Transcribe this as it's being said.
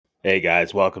Hey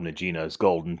guys, welcome to Gino's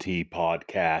Golden Tea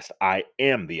Podcast. I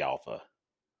am the Alpha,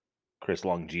 Chris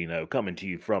Longino, coming to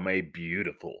you from a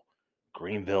beautiful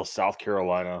Greenville, South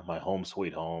Carolina, my home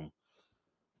sweet home.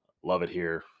 Love it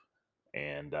here,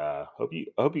 and hope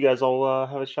you guys all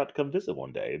have a shot to come visit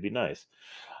one day. It'd be nice.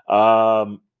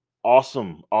 Um,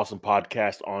 awesome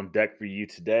podcast on deck for you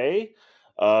today.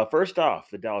 First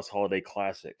off, the Dallas Holiday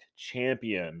Classic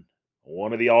champion,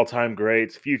 one of the all-time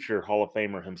greats, future Hall of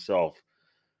Famer himself,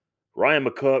 Ryan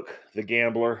McCook, the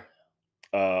gambler,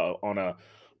 on a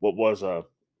what was a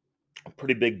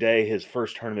pretty big day. His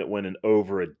first tournament win in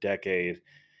over a decade,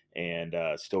 and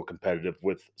still competitive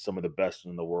with some of the best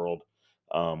in the world,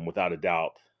 without a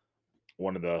doubt.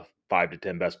 One of the 5 to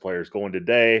 10 best players going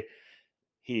today.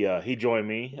 He joined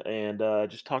me and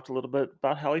just talked a little bit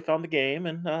about how he found the game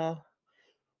and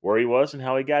where he was and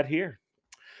how he got here.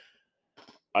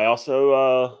 I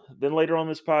also then later on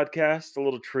this podcast, a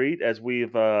little treat as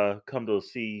we've come to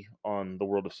see on the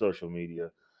world of social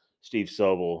media, Steve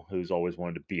Sobel, who's always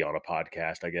wanted to be on a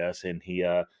podcast, I guess, and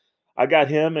I got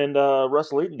him and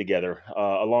Russ Layton together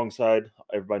alongside.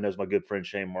 Everybody knows my good friend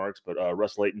Shane Marks, but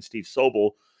Russ Layton, Steve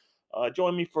Sobel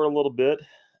joined me for a little bit,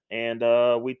 and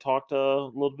we talked a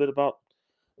little bit about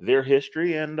their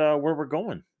history and where we're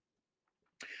going.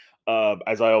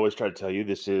 As I always try to tell you,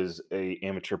 this is a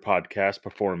amateur podcast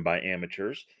performed by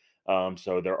amateurs.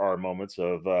 So there are moments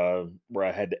of where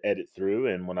I had to edit through,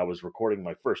 and when I was recording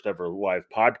my first ever live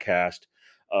podcast,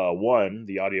 one,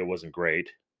 the audio wasn't great.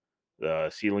 The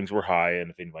ceilings were high, and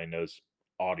if anybody knows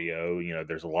audio,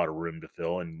 there's a lot of room to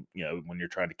fill, and when you're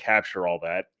trying to capture all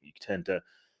that, you tend to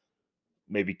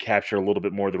maybe capture a little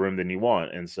bit more of the room than you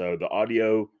want, and so the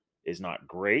audio is not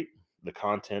great. The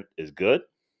content is good,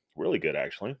 really good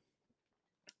actually,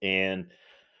 and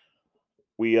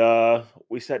we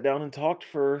sat down and talked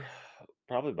for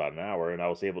probably about an hour, and I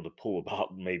was able to pull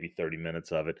about maybe 30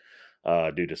 minutes of it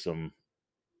due to some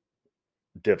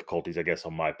difficulties, I guess,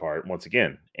 on my part. Once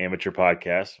again, amateur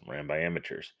podcast ran by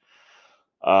amateurs.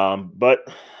 But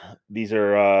these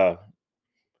are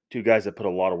two guys that put a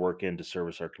lot of work in to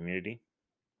service our community,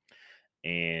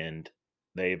 and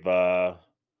they've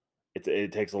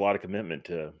it takes a lot of commitment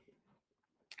to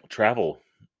travel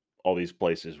all these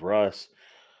places. Russ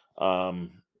um,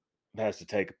 has to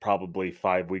take probably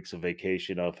 5 weeks of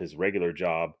vacation of his regular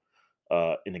job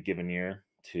in a given year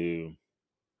to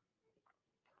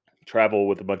travel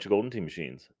with a bunch of Golden Tee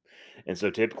machines. And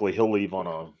so typically he'll leave on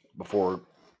a before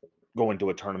going to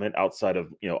a tournament outside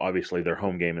of obviously their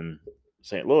home game in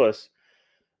St. Louis.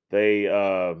 They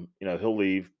he'll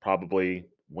leave probably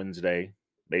Wednesday,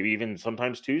 maybe even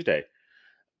sometimes Tuesday,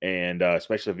 and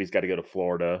especially if he's got to go to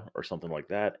Florida or something like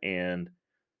that, and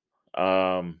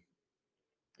um,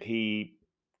 he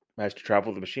has to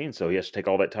travel with the machine, so he has to take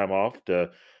all that time off to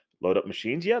load up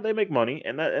machines. Yeah, they make money,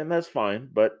 and that's fine,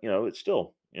 but it's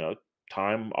still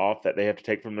time off that they have to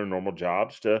take from their normal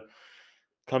jobs to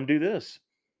come do this,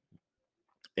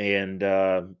 and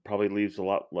probably leaves a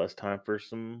lot less time for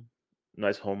some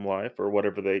nice home life or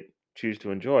whatever they choose to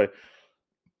enjoy.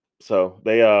 So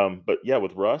but yeah,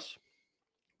 with Russ,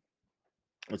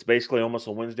 it's basically almost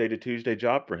a Wednesday to Tuesday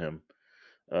job for him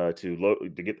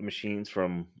to get the machines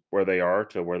from where they are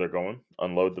to where they're going,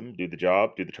 unload them, do the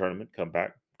job, do the tournament, come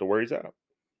back to where he's at.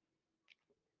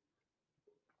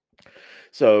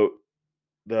 So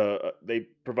they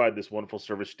provide this wonderful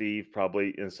service. Steve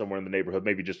probably in somewhere in the neighborhood,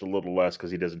 maybe just a little less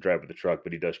because he doesn't drive with the truck,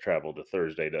 but he does travel to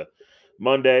Thursday to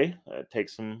Monday, take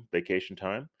some vacation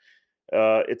time.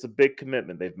 It's a big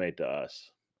commitment they've made to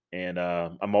us, and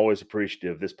I'm always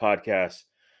appreciative. This podcast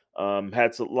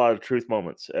had a lot of truth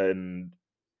moments and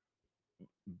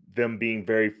them being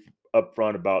very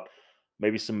upfront about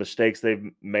maybe some mistakes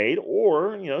they've made,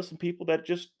 or some people that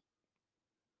just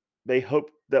they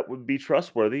hoped that would be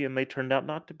trustworthy and they turned out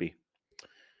not to be.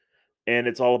 And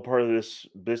it's all a part of this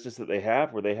business that they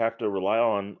have where they have to rely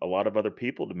on a lot of other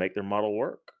people to make their model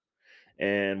work.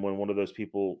 And when one of those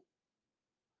people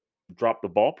drop the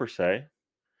ball per se,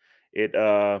 it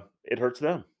hurts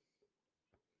them.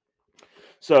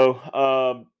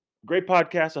 So great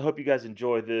podcast. I hope you guys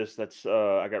enjoy this. That's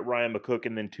I got Ryan McCook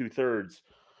and then 2/3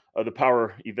 of the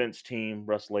Power Events team,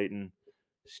 Russ Layton,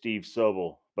 Steve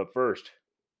Sobel. But first,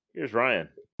 here's Ryan.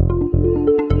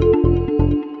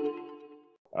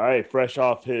 All right, fresh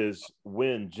off his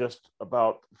win just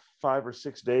about 5 or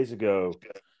 6 days ago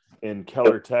in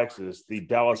Keller, Texas, the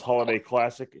Dallas Holiday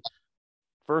Classic.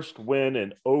 First win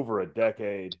in over a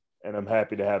decade, and I'm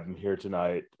happy to have him here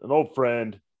tonight. An old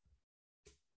friend,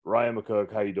 Ryan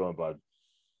McCook. How you doing, bud?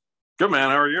 Good,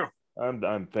 man. How are you?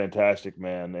 I'm fantastic,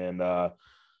 man. And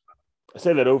I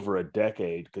say that over a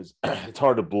decade because it's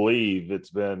hard to believe it's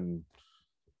been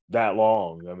that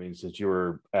long. I mean, since you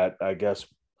were at, I guess,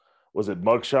 was it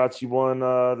Mugshots you won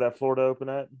that Florida Open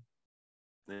at?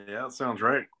 Yeah, that sounds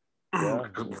right. Yeah.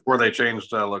 Before they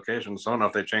changed locations, I don't know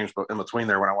if they changed in between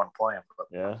there when I wasn't playing. But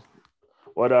Yeah.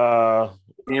 What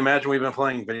can you imagine we've been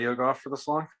playing video golf for this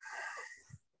long?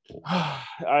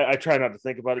 I try not to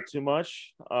think about it too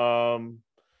much.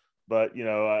 But you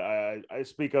know, I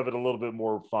speak of it a little bit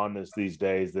more fondness these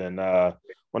days than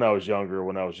when I was younger,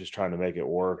 when I was just trying to make it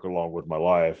work along with my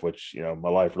life, which, you know, my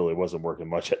life really wasn't working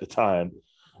much at the time.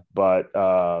 But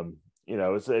you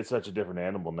know, it's such a different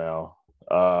animal now.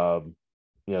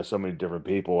 You know, so many different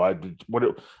people.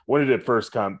 When did it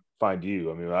first find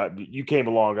you? I mean, you came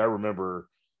along. I remember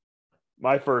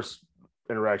my first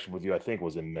interaction with you, I think,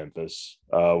 was in Memphis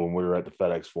when we were at the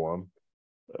FedEx Forum.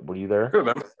 Were you there? Could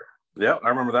have been. Yeah, I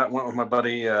remember that. Went with my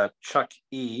buddy Chuck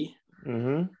E.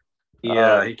 Mm-hmm.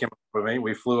 He came up with me.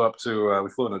 We flew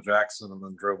into Jackson and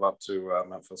then drove up to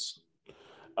Memphis.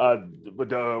 But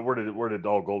where did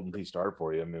all Golden Tee start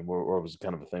for you? I mean, where was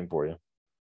kind of a thing for you?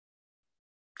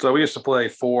 So we used to play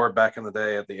four back in the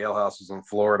day at the ale houses in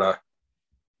Florida.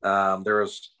 We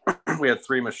had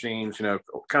three machines, you know,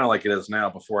 kind of like it is now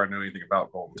before I knew anything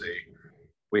about Golden Tee.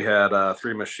 We had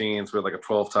three machines with like a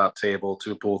 12 top table,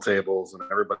 two pool tables, and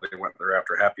everybody went there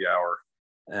after happy hour.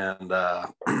 And,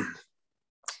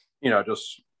 you know,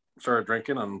 just started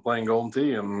drinking and playing Golden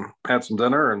Tee and had some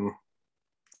dinner, and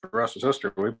the rest was history.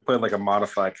 We played like a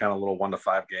modified kind of little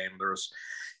 1-to-5 game. There was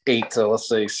 8 to, let's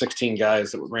say, 16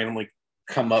 guys that would randomly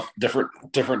come up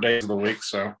different days of the week.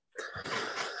 So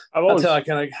that's how I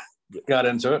kind of got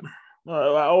into it.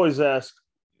 I always ask,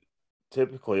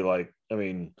 typically, like, I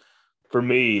mean, for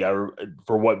me,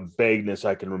 for what vagueness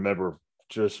I can remember,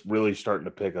 just really starting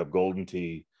to pick up Golden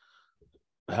Tee,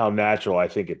 how natural I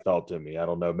think it felt to me. I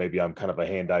don't know, maybe I'm kind of a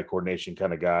hand-eye coordination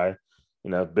kind of guy,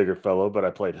 you know, bigger fellow, but I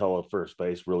played hella first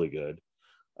base really good.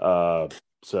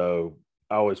 So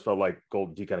I always felt like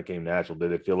Golden Tee kind of came natural.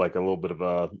 Did it feel like a little bit of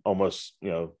a almost,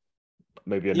 you know,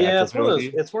 maybe a natural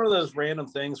it's one of those random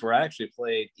things where I actually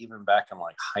played even back in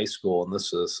like high school, and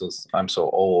this is I'm so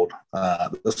old.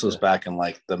 This was back in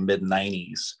like the mid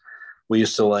 90s. We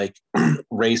used to like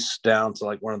race down to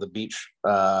like one of the beach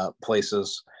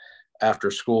places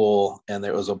after school, and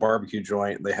there was a barbecue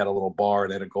joint. They had a little bar,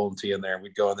 they had a Golden Tee in there, and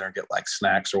we'd go in there and get like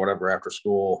snacks or whatever after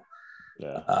school. You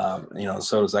know,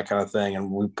 so does that kind of thing.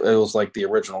 And it was like the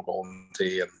original Golden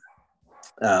Tee.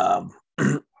 And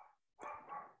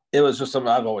it was just something.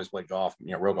 I've always played golf,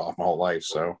 you know, real golf my whole life.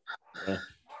 So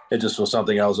it just was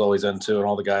something I was always into. And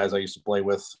all the guys I used to play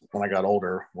with when I got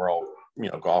older were all, you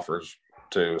know, golfers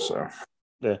too. So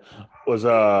was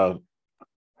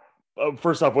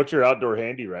first off, what's your outdoor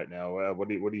handy right now? What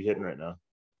are you hitting right now?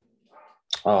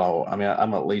 Oh, I mean,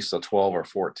 I'm at least a 12 or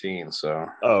 14. So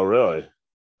oh, really?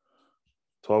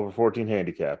 12 or 14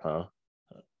 handicap, huh?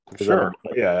 Sure.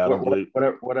 I don't believe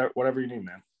whatever you need,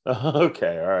 man.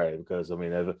 Okay, all right. Because I mean,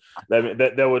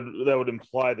 that would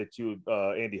imply that you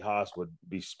Andy Haas would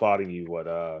be spotting you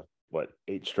what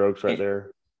 8 strokes right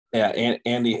there. Yeah,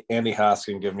 Andy Haas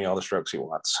can give me all the strokes he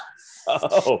wants.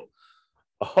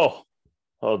 Oh,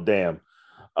 damn.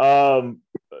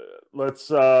 Let's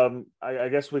I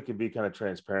guess we could be kind of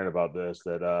transparent about this,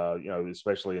 that you know,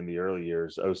 especially in the early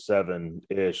years,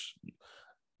 07-ish,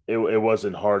 it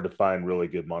wasn't hard to find really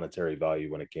good monetary value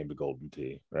when it came to Golden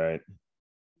Tee, right?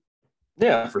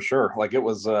 Yeah, for sure. Like it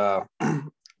was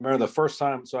remember the first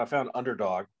time, so I found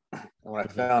Underdog. And when I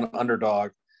found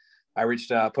Underdog, I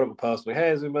reached out, put up a post like, hey,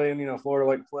 is anybody in, you know, Florida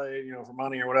like to play, you know, for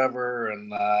money or whatever?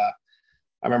 And I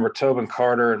remember Tobin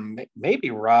Carter and maybe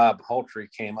Rob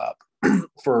Hultree came up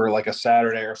for like a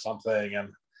Saturday or something, and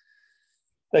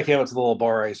they came up to the little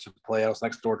bar I used to play. I was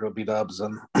next door to a B-Dubs,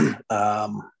 and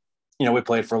you know, we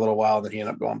played for a little while, then he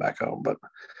ended up going back home. But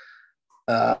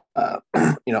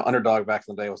you know, Underdog back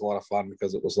in the day was a lot of fun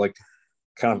because it was like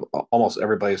kind of almost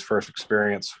everybody's first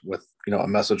experience with, you know, a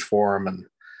message forum, and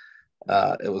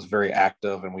it was very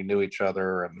active, and we knew each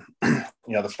other. And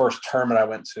you know, the first tournament I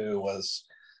went to was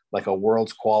like a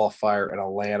world's qualifier in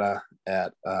Atlanta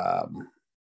at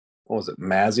what was it,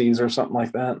 Mazzi's or something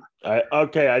like that.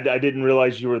 I didn't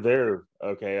realize you were there.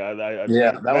 Okay,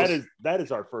 yeah, that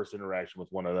is our first interaction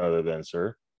with one another, then,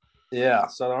 sir. Yeah,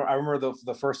 so I remember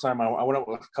the first time I went up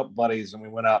with a couple buddies, and we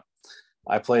went up.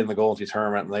 I played in the Golden Tee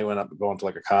tournament, and they went up going to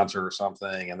like a concert or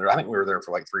something. And I think we were there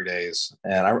for like 3 days.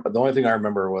 And the only thing I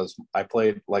remember was I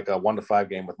played like a 1-to-5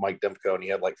 game with Mike Dimko, and he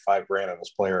had like $5,000 in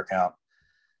his player account.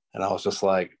 And I was just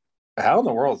like, how in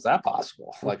the world is that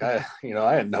possible? Like I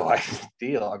had no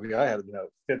idea. I mean, I had, you know,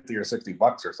 $50 or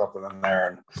 $60 or something in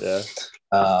there.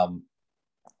 And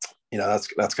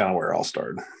that's kind of where it all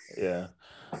started. Yeah.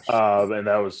 And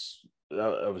that was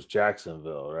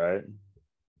Jacksonville, right?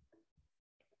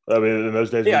 I mean, in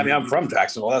those days, Yeah, I mean, I'm from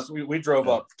Jacksonville. We drove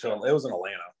up to it was in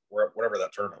Atlanta, whatever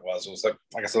that tournament was. It was like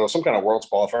I said, it was some kind of world's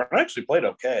qualifier. I actually played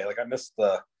okay. Like I missed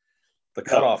the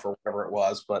cutoff or whatever it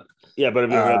was, but yeah, but I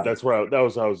mean, that's where that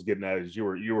was what I was getting at. Is you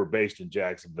were based in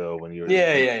Jacksonville when you were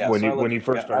yeah. when So you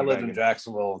first I started lived back in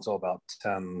Jacksonville until about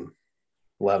 10,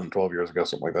 11, 12 years ago,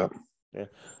 something like that. Yeah.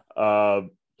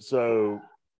 So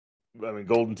I mean,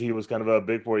 Golden Tee was kind of a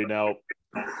big for you now.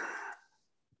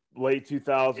 Late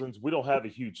 2000s, we don't have a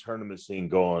huge tournament scene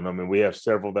going. I mean, we have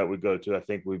several that we go to. I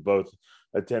think we both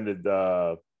attended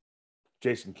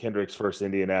Jason Kendrick's first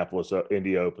Indianapolis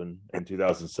Indy Open in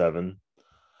 2007.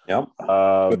 Yep.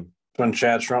 When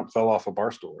Chad Trump fell off a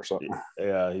bar stool or something.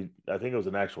 Yeah, I think it was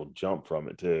an actual jump from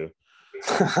it too.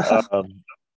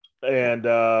 And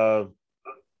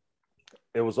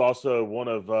it was also one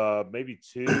of maybe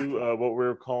two what we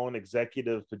were calling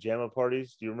executive pajama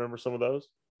parties. Do you remember some of those?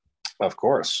 Of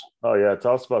course. Oh yeah,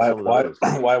 tell us about some of those.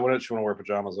 Why wouldn't you want to wear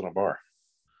pajamas in a bar?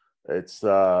 It's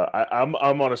I'm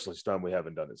honestly stunned we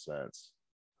haven't done it since.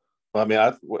 Well, I mean,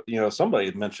 somebody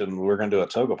had mentioned we were going to do a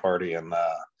toga party in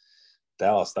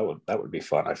Dallas. That would be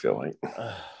fun. I feel like.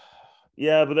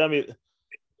 Yeah, but I mean,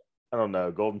 I don't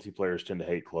know. Golden Tee players tend to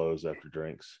hate clothes after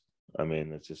drinks. I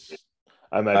mean, it's just.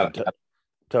 I imagine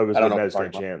togas wouldn't have a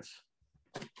chance.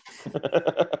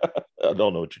 I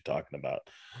don't know what you're talking about.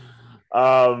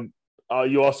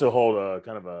 You also hold a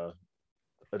kind of a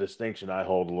distinction I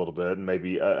hold a little bit, and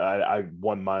maybe I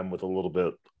won mine with a little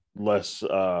bit less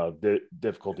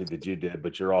difficulty that you did,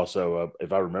 but you're also,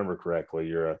 if I remember correctly,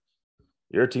 you're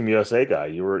a Team USA guy.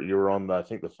 You were on I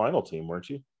think the final team, weren't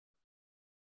you?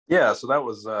 Yeah, so that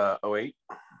was 08.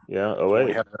 Yeah, 08.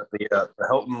 We had the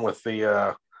Hilton with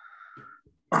the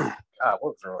God,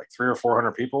 what was there, like 300 or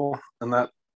 400 people in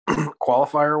that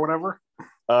qualifier or whatever?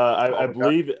 I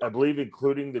believe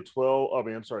including the 12. I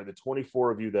mean, I'm sorry, the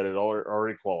 24 of you that had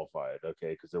already qualified.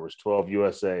 Okay, because there was 12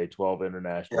 USA, 12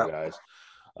 international guys,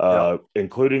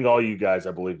 including all you guys.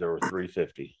 I believe there were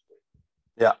 350.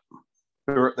 Yeah,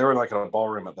 they were like in a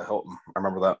ballroom at the Hilton. I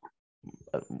remember that.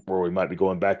 Where we might be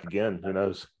going back again. Who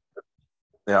knows?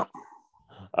 Yeah.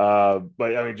 But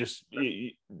I mean, just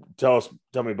tell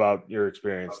me about your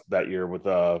experience that year with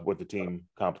the team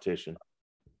competition.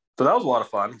 So that was a lot of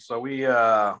fun. So we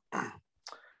remember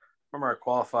I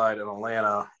qualified in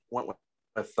Atlanta, went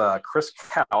with Chris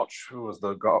Couch, who was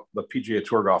the PGA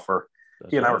Tour golfer.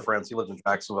 He and I were friends. He lived in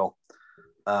Jacksonville.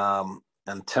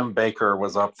 And Tim Baker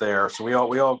was up there. So we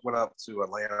all went up to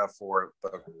Atlanta for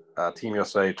the Team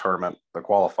USA tournament, the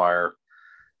qualifier.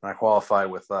 And I qualified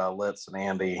with Litz and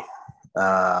Andy.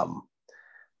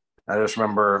 I just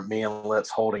remember me and Litz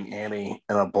holding Annie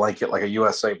in a blanket, like a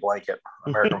USA blanket,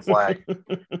 American flag,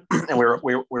 and we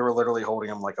were literally holding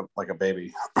him like a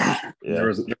baby. Yeah. There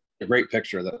was a great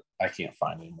picture that I can't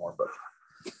find anymore, but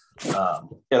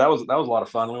yeah, that was a lot of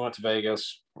fun. We went to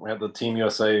Vegas. We had the Team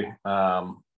USA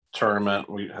tournament.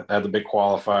 We had the big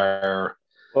qualifier.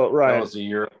 Well, right. That was the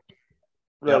year.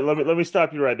 Right. Yep. Let me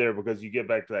stop you right there because you get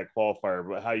back to that qualifier,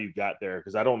 but how you got there,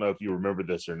 because I don't know if you remember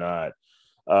this or not.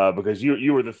 Because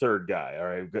you were the third guy. All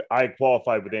right. I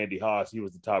qualified with Andy Haas. He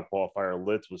was the top qualifier.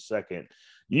 Litz was second.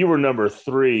 You were number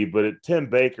 3, but Tim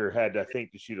Baker had, I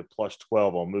think, to shoot a plus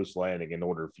 12 on Moose Landing in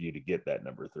order for you to get that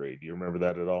number 3. Do you remember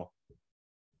that at all?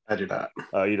 I do not.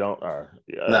 You don't? No.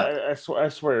 I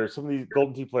swear, some of these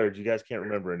Golden Tee players, you guys can't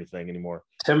remember anything anymore.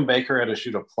 Tim Baker had to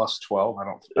shoot a plus 12.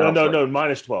 No,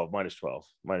 minus 12. It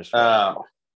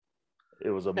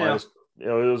was a minus. It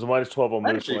was a minus 12 on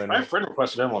Moose Landing. My friend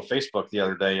requested him on Facebook the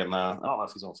other day, and I don't know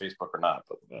if he's on Facebook or not.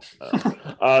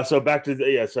 But so back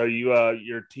to so you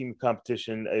your team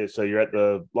competition. So you're at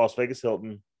the Las Vegas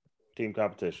Hilton team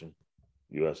competition,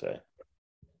 USA.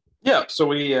 Yeah. So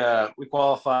we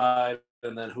qualified,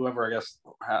 and then whoever, I guess,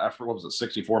 I forgot, what was it,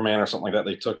 64 man or something like that,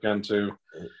 they took into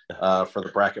for the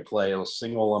bracket play. It was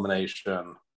single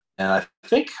elimination, and I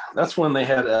think that's when they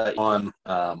had on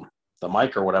the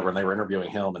mic or whatever, and they were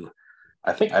interviewing him, and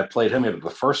I think I played him either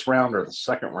the first round or the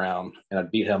second round, and I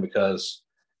beat him because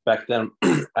back then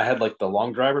I had like the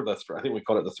long driver. I think we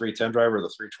called it the 310 driver, the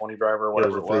 320 driver, or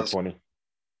whatever it was. 320.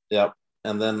 Yep.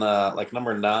 And then like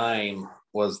number 9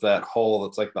 was that hole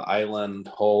that's like the island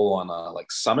hole on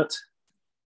like Summit.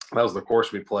 That was the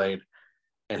course we played,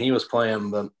 and he was playing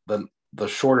the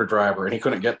shorter driver, and he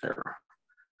couldn't get there.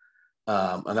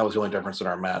 And that was the only difference in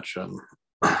our match. And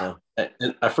I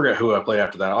forget who I played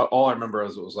after that. All I remember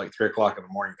is it was like 3:00 in the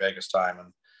morning Vegas time,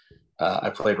 and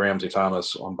I played Ramsey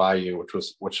Thomas on Bayou, which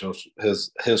was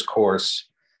his course,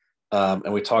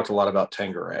 and we talked a lot about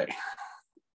Tanqueray.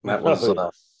 That was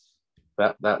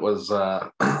that was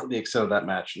the extent of that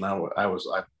match, and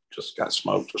I just got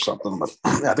smoked or something. But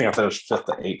I think I finished 5th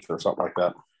to 8th or something like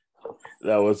that.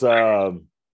 That was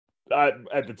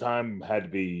at the time had to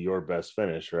be your best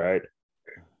finish, right?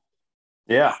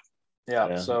 Yeah.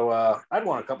 So I'd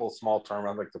won a couple of small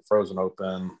tournaments, like the Frozen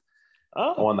Open.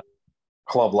 I won the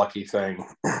Club Lucky thing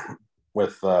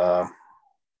with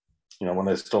when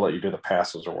they still let you do the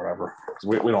passes or whatever.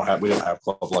 Because we don't have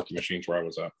Club Lucky machines where I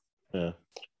was at. Yeah.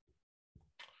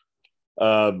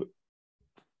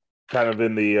 Kind of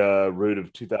in the route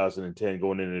of 2010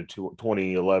 going into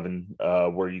 2011,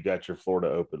 where you got your Florida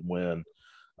Open win.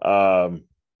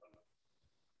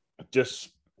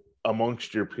 Just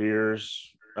amongst your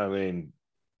peers, I mean,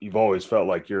 you've always felt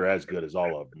like you're as good as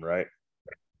all of them, right?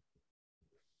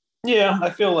 Yeah, I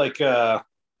feel like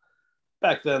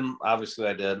back then, obviously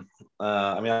I did.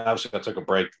 Obviously I took a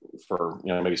break for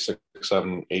maybe 6,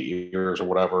 7, 8 years or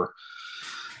whatever.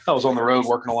 I was on the road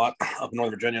working a lot up in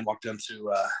Northern Virginia and walked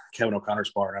into Kevin O'Connor's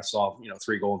bar, and I saw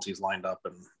 3 Golden Tees lined up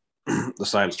and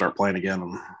decided to start playing again.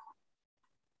 And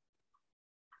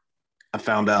I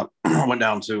found out, I went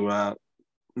down to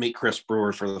meet Chris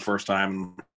Brewer for the first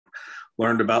time,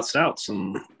 learned about stouts,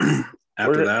 and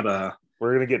after that,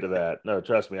 we're gonna get to that. No,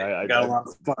 trust me, I got a lot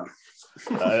of fun.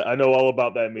 I know all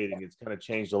about that meeting. It's kind of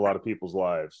changed a lot of people's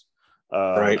lives,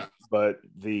 right? But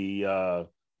the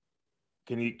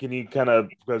can you kind of,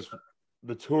 because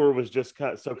the tour was just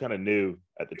kind of new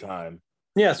at the time.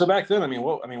 Yeah. So back then,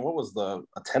 what was the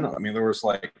attendance? There was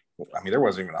there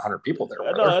wasn't even 100 people there.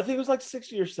 No, I think it was like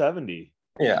 60 or 70.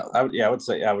 Yeah, I would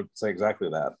say exactly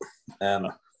that. And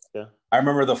yeah, I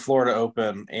remember the Florida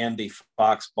Open. Andy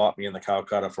Fox bought me in the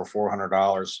Calcutta for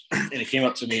 $400, and he came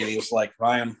up to me and he was like,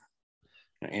 "Ryan,"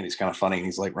 Andy's kind of funny. And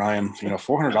he's like, "Ryan,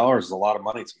 $400 is a lot of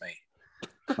money to me."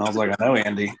 And I was like, "I know,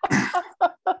 Andy."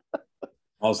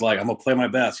 I was like, "I'm gonna play my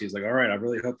best." He's like, "All right, I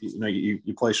really hope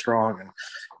you play strong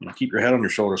and keep your head on your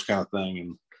shoulders," kind of thing.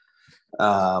 And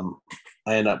I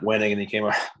ended up winning, and he came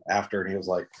after and he was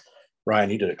like, "Ryan,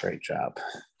 you did a great job."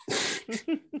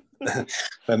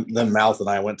 then Mouth and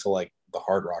I went to like the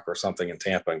Hard Rock or something in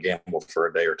Tampa and gambled for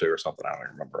a day or two or something. I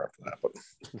don't remember after that. But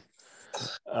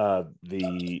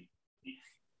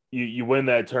you win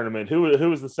that tournament. Who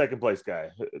was the second place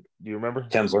guy? Do you remember?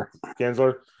 Kinsler.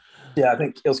 Yeah, I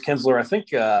think it was Kinsler.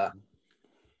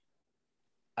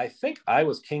 I think I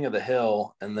was king of the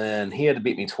hill, and then he had to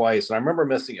beat me twice. And I remember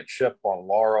missing a chip on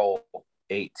Laurel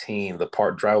 18, the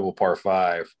drivable par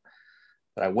 5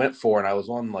 that I went for, and I was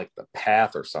on like the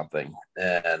path or something,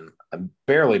 and I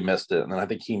barely missed it. And then I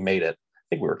think he made it. I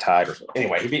think we were tied or something.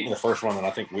 Anyway, he beat me the first one, and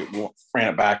I think we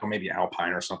ran it back on maybe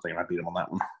Alpine or something, and I beat him on that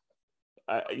one.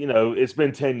 It's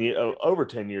been 10 years, over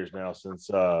 10 years now since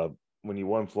when you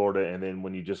won Florida, and then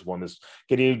when you just won this.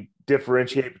 Can you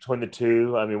differentiate between the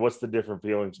two? I mean, what's the different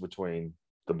feelings between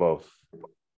the both?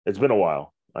 It's been a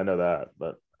while. I know that,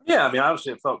 but yeah,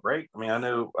 obviously it felt great. I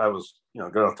knew I was,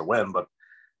 good enough to win, but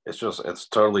it's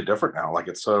totally different now. Like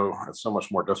it's so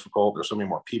much more difficult. There's so many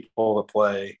more people that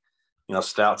play.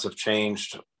 Stouts have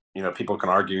changed. People can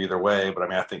argue either way, but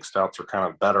I think stouts are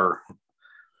kind of better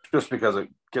just because it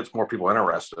gets more people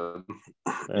interested.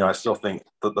 I still think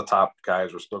that the top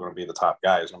guys are still going to be the top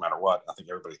guys no matter what. I think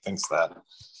everybody thinks that.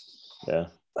 Yeah.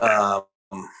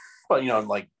 But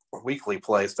like weekly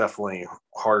play is definitely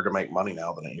harder to make money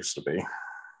now than it used to be.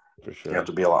 For sure. You have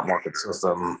to be a lot more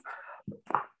consistent.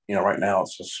 Right now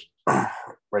it's just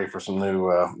ready for some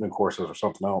new courses or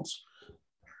something else.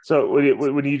 So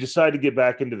when you decide to get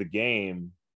back into the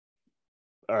game,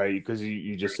 all right, because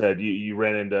you just said you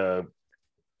ran into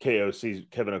KOC's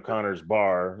Kevin O'Connor's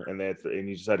bar, and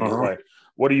you decided to play.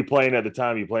 What are you playing at the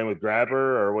time? Are you playing with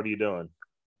Grabber, or what are you doing?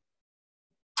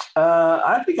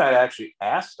 I think I actually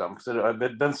asked him because it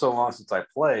had been so long since I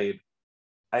played.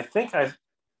 I think I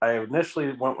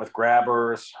initially went with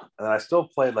Grabbers, and I still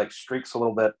played like Streaks a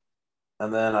little bit.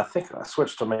 And then I think I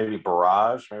switched to maybe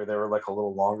Barrage. Maybe they were like a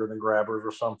little longer than Grabbers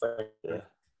or something. Yeah.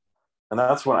 And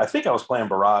that's when I think I was playing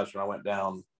Barrage when I went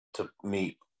down to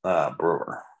meet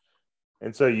Brewer.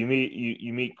 And so you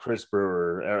meet Chris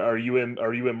Brewer. Are you in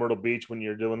Myrtle Beach when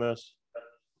you're doing this?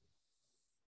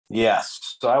 Yes.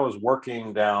 So I was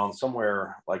working down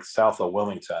somewhere like south of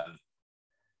Wilmington.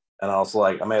 And I was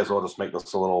like, I may as well just make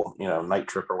this a little, night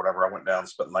trip or whatever. I went down and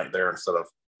spent the night there instead of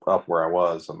up where I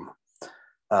was. And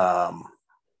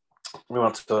we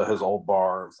went to his old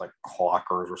bar. It's like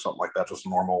Clockers or something like that. Just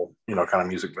normal, kind of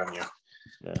music venue.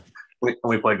 Yeah.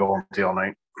 We played Golden Tee all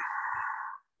night.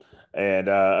 And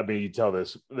you tell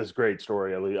this great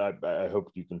story. I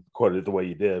hope you can quote it the way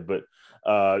you did, but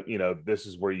this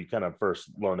is where you kind of first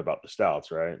learned about the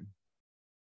stouts, right?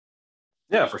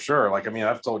 Yeah, for sure. Like, I mean,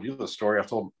 I've told you this story. I've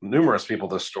told numerous people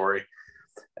this story.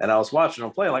 And I was watching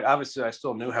him play. Like, obviously, I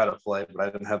still knew how to play, but I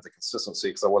didn't have the consistency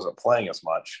because I wasn't playing as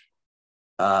much.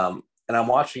 And I'm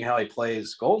watching how he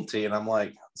plays Golden Tee, and I'm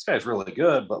like, this guy's really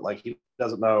good, but like he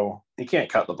doesn't know. He can't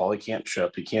cut the ball. He can't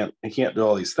chip. He can't do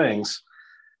all these things.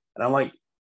 And I'm like,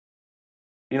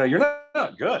 you're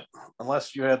not good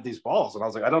unless you had these balls. And I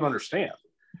was like, I don't understand.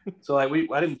 So like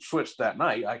I didn't switch that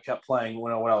night. I kept playing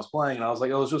when I was playing, and I was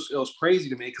like, it was crazy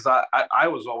to me because I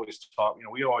was always taught,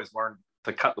 we always learned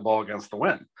to cut the ball against the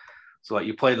wind. So like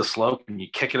you play the slope and you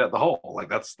kick it at the hole. Like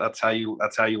that's how you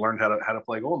learned how to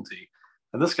play Golden Tee.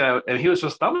 And this guy, and he was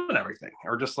just thumbing everything,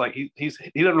 or just like he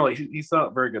didn't really he's not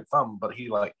a very good thumb, but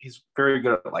he's very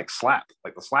good at like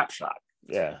the slap shot.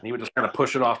 Yeah, And he would just kind of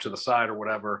push it off to the side or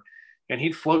whatever, and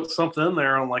he'd float something in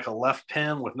there on like a left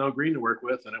pin with no green to work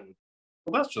with, and it would.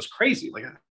 Well, that's just crazy, like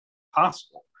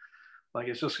possible. Like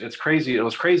it's crazy. It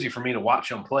was crazy for me to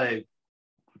watch him play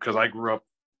because I grew up,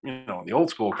 in the old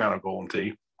school kind of Golden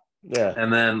Tee. yeah.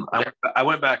 And then I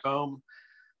went back home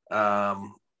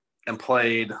and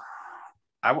played.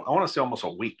 I want to say almost a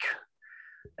week,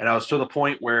 and I was to the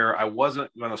point where I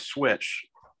wasn't going to switch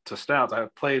to stouts. I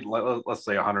played, let's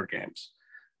say, 100 games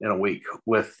in a week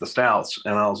with the stouts,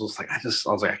 and I was just like, I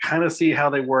kind of see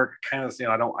how they work. Kind of see,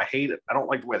 I hate it. I don't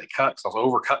like the way they cut because I was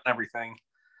overcutting everything,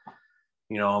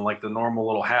 on like the normal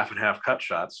little half and half cut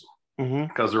shots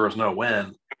because there was no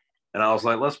wind. And I was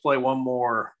like, let's play one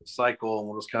more cycle and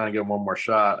we'll just kind of give one more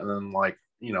shot. And then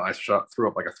I threw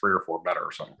up like a 3 or 4 better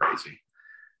or something crazy.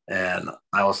 And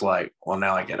I was like, well,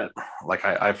 now I get it. Like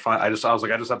I was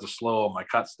like, I just have to slow my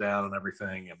cuts down and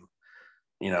everything. And,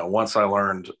 once I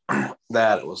learned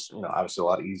that, it was, obviously a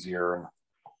lot easier.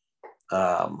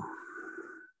 And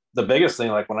the biggest thing,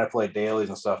 like when I play dailies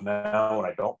and stuff now, when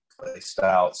I don't play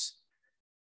stouts,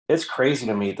 it's crazy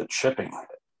to me that chipping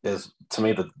is, to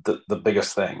me, the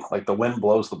biggest thing. Like the wind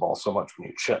blows the ball so much when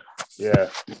you chip. Yeah.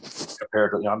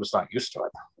 Compared to, I'm just not used to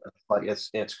it. Like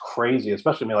it's crazy,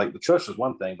 especially me. Like the chush is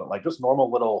one thing, but like just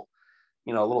normal little,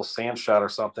 little sand shot or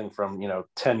something from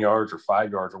 10 yards or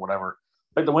 5 yards or whatever.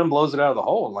 Like the wind blows it out of the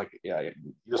hole, and like you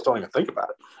just don't even think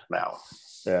about it now.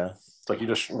 Yeah. It's like you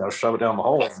just shove it down the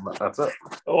hole, and that's it.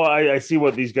 Oh, I see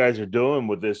what these guys are doing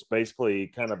with this. Basically,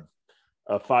 kind of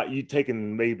a 5. You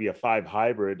taking maybe a 5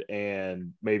 hybrid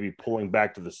and maybe pulling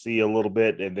back to the sea a little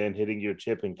bit, and then hitting your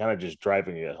chip and kind of just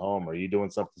driving it home. Are you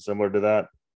doing something similar to that?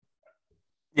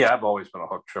 Yeah, I've always been a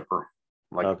hook chipper.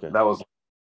 Like Okay. that was.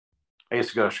 I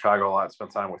used to go to Chicago a lot,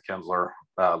 spend time with Kinsler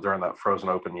during that Frozen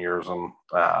Open years, and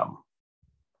I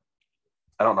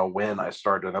don't know when I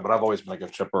started doing that, but I've always been a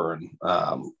good chipper, and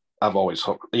I've always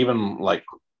hooked, even like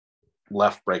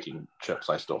left breaking chips.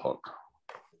 I still hook.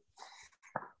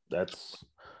 That's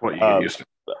what you get used to.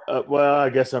 Well,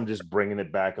 I guess I'm just bringing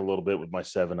it back a little bit with my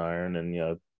 7-iron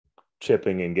and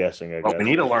chipping and guessing. I guess what we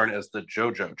need to learn is the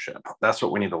JoJo chip. That's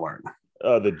what we need to learn.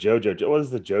 The JoJo. What is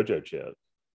the JoJo chip?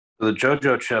 The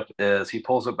JoJo chip is he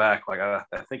pulls it back like I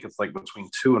think it's like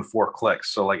between 2 and 4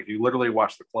 clicks. So like if you literally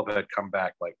watch the club head come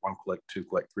back like 1 click, 2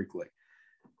 click, 3 click,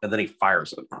 and then he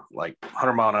fires it like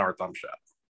 100-mile-an-hour thumb shot.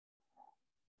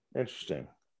 Interesting.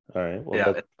 All right.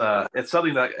 Well, yeah, it's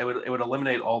something that it would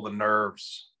eliminate all the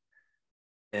nerves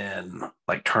in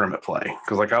like tournament play,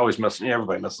 because like I always miss.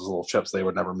 Everybody misses little chips they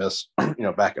would never miss.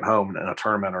 Back at home in a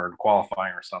tournament or in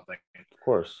qualifying or something. Of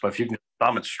course. But if you can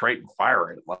thumb it straight and fire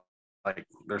it, like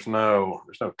there's no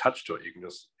touch to it. You can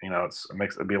just it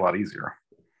makes it be a lot easier.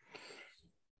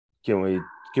 Can we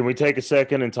take a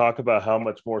second and talk about how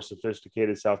much more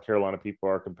sophisticated South Carolina people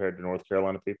are compared to North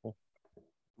Carolina people?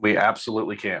 We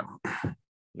absolutely can.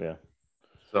 Yeah.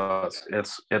 So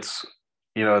it's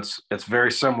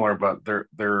very similar, but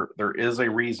there is a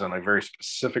reason, a very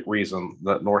specific reason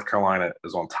that North Carolina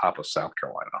is on top of South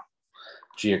Carolina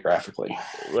geographically.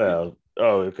 Well,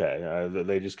 okay.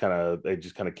 They just kind of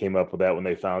came up with that when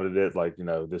they founded it. Like,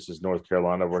 this is North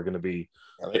Carolina. We're going to be.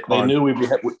 They knew we'd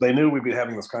be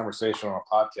having this conversation on a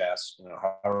podcast.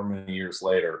 However many years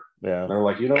later. Yeah. And they're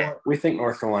like, what? We think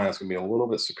North Carolina is going to be a little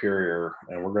bit superior,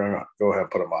 and we're going to go ahead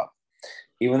and put them up.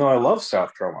 Even though I love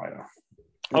South Carolina.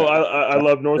 Oh, I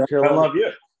love North Carolina. I love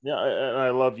you. Yeah, I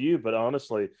love you. But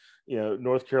honestly,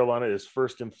 North Carolina is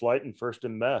first in flight and first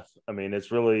in meth. I mean, it's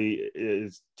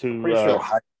too. Pretty sure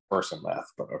high first in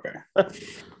meth, but okay.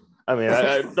 I mean,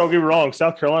 I don't get me wrong.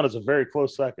 South Carolina is a very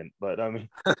close second, but I mean,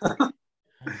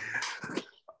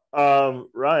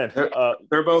 Ryan,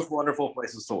 they're both wonderful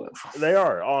places to live. They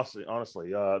are, honestly.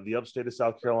 The upstate of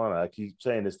South Carolina, I keep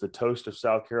saying, it's the toast of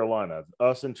South Carolina.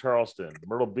 Us in Charleston,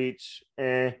 Myrtle Beach,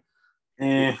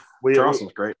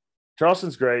 Charleston's great.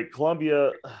 Charleston's great.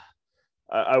 Columbia,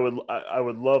 I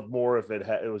would love more if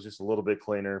it was just a little bit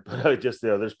cleaner, but just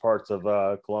there's parts of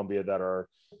Columbia that are,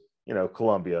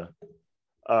 Columbia.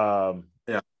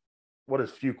 Yeah. What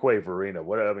is Fuquay Varina?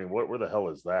 Where the hell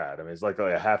is that? I mean, it's like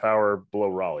a half hour below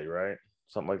Raleigh, right?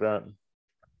 Something like that.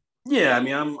 Yeah, I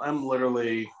mean, I'm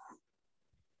literally,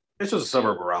 it's just a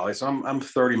suburb of Raleigh, so I'm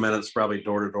 30 minutes probably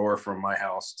door to door from my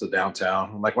house to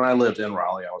downtown. Like when I lived in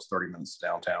Raleigh, I was 30 minutes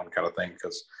downtown kind of thing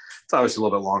because it's obviously a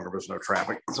little bit longer, but there's no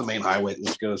traffic. It's a main highway that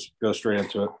just goes straight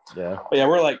into it. Yeah. But yeah,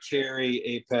 we're like Cary,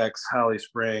 Apex, Holly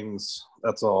Springs.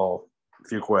 That's all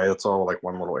Fuquay. That's all like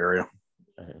one little area.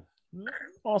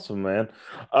 Awesome, man.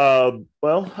 I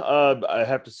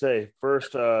have to say,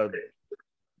 first,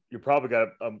 you probably got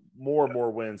more and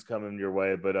more wins coming your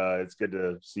way, but it's good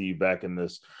to see you back in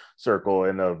this circle,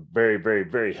 and a very, very,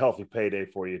 very healthy payday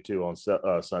for you too on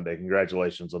Sunday.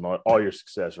 Congratulations on all your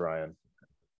success, Ryan.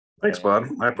 Thanks, bud.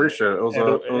 I appreciate it.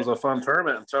 It was a fun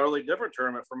tournament, and totally different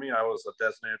tournament for me. I was a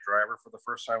designated driver for the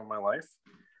first time in my life.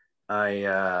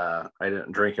 I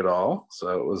didn't drink at all,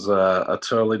 so it was a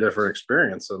totally different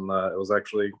experience, and it was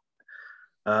actually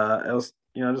it was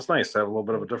just nice to have a little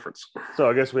bit of a difference. So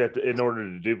I guess we have to, in order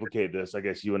to duplicate this, I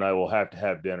guess you and I will have to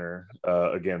have dinner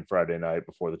again Friday night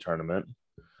before the tournament.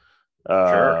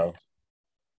 Sure.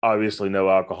 Obviously, no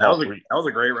alcohol. That was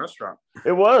a great restaurant.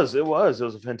 It was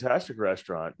a fantastic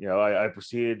restaurant. I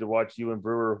proceeded to watch you and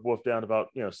Brewer wolf down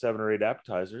about 7 or 8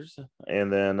 appetizers,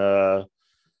 and then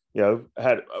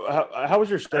had how was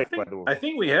your steak? By the way, I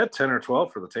think we had 10 or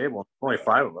 12 for the table. Only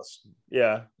 5 of us.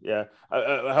 Yeah.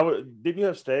 How didn't you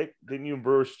have steak? Didn't you and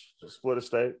Brewer split a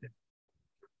steak?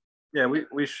 Yeah,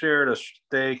 we shared a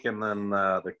steak and then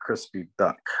the crispy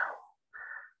duck.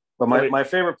 But my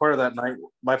favorite part of that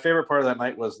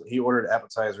night was he ordered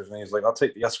appetizers and he's like, "I'll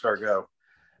take the escargot."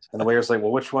 And the waiter's like,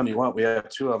 "Well, which one do you want? We have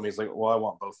 2 of them." He's like, "Well, I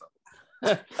want both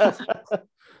of them."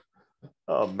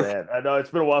 Oh man, I know it's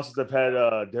been a while since I've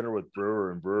had dinner with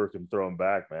Brewer, and Brewer can throw him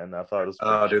back, man. I thought it was.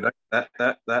 Oh, dude, that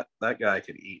guy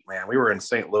could eat, man. We were in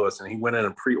St. Louis and he went in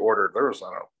and pre-ordered. There was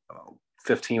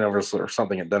 15 of us or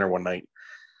something at dinner one night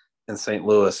in St.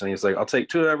 Louis, and he's like, "I'll take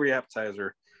 2 of every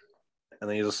appetizer." And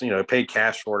then he just, paid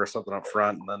cash for it or something up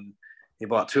front. And then he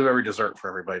bought 2 of every dessert for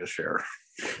everybody to share.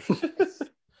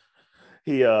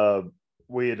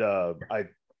 I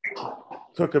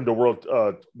took him to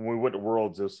when we went to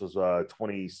Worlds. This was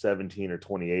 2017 or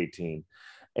 2018.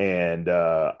 And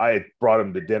I brought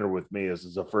him to dinner with me. This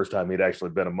is the first time he'd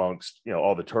actually been amongst,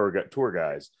 all the tour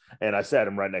guys. And I sat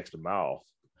him right next to Mouth.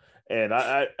 And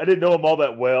I didn't know him all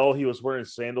that well. He was wearing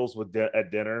sandals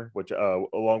at dinner, which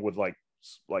along with like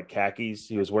khakis.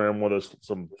 He was wearing one of those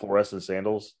some fluorescent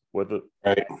sandals with it.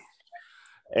 Right.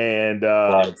 And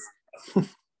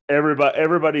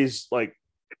everybody's like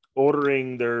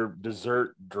ordering their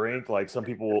dessert drink. Like some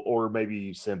people will order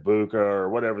maybe Sambuca or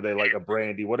whatever they like, a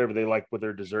brandy, whatever they like with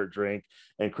their dessert drink.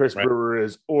 And Chris Brewer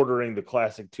is ordering the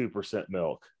classic 2%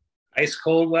 milk. Ice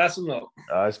cold glass of milk.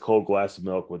 Ice cold glass of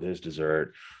milk with his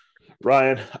dessert.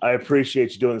 Ryan, I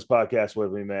appreciate you doing this podcast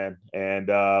with me, man. And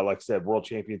like I said, World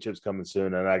Championships coming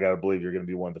soon, and I got to believe you're going to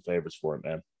be one of the favorites for it,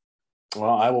 man.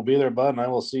 Well, I will be there, bud, and I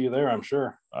will see you there, I'm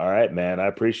sure. All right, man. I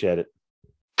appreciate it.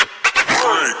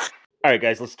 All right,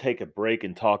 guys, let's take a break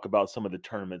and talk about some of the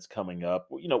tournaments coming up.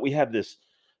 We have this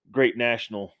great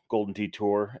national Golden Tee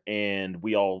Tour, and a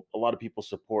lot of people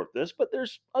support this, but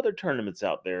there's other tournaments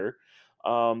out there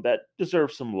that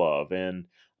deserve some love. And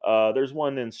there's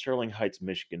one in Sterling Heights,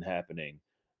 Michigan, happening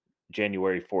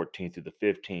January 14th through the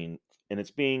 15th, and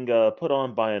it's being put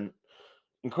on by an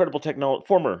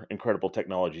former Incredible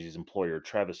Technologies employer,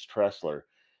 Travis Tressler,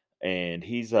 and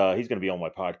he's going to be on my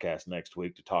podcast next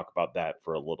week to talk about that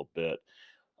for a little bit.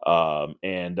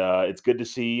 And it's good to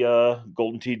see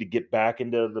Golden Tee to get back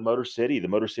into the Motor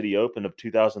City Open of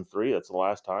 2003. That's the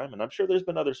last time, and I'm sure there's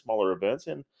been other smaller events,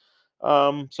 and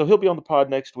so he'll be on the pod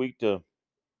next week to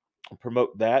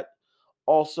promote that.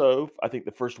 Also, I think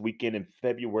the first weekend in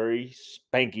February,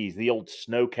 Spanky's, the old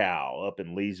Snow Cow up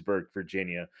in Leesburg,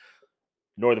 Virginia.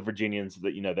 Northern Virginians,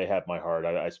 that they have my heart.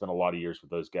 I spent a lot of years with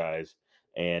those guys,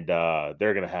 and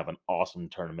they're going to have an awesome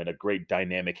tournament, a great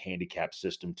dynamic handicap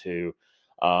system too.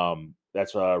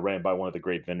 That's ran by one of the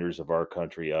great vendors of our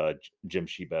country, Jim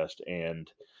Shebest,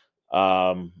 and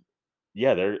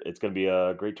it's going to be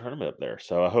a great tournament up there.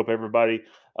 So I hope everybody,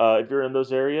 if you're in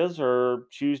those areas or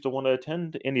choose to want to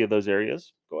attend any of those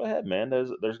areas, go ahead, man. There's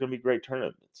going to be great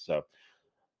tournaments. So,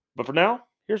 but for now,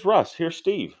 here's Russ. Here's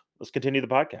Steve. Let's continue the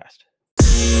podcast.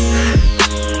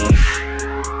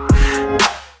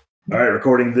 All right,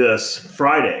 recording this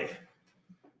Friday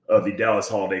of the Dallas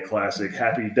Holiday Classic.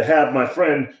 Happy to have my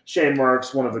friend Shane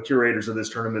Marks, one of the curators of this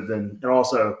tournament, and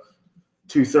also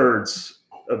 2/3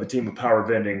 of the team of Power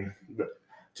Vending,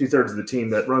 2/3 of the team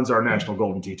that runs our National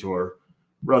Golden Tee Tour.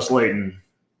 Russ Layton,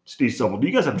 Steve Sobel. Do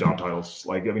you guys have job titles?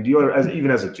 Like, I mean, do you ever,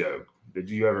 even as a joke, did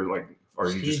you ever like? Or are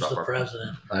you Steve's just the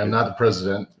president. I am not the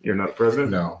president. You're not the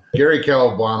president? No. Gary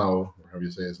Calabano, however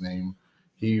you say his name,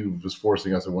 he was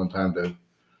forcing us at one time to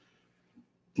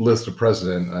list a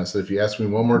president. And I said, if you ask me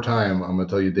one more time, I'm going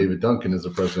to tell you David Duncan is the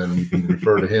president, and you can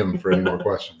refer to him for any more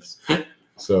questions.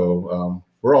 So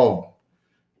we're all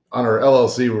on our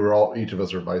LLC. Each of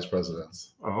us are vice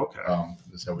presidents. Oh, okay.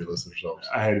 That's how we list ourselves.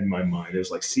 I had in my mind it was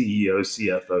like CEO,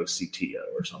 CFO, CTO,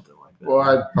 or something like that. Well,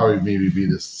 I'd probably maybe be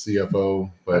the CFO,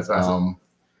 but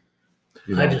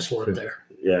I just worked there.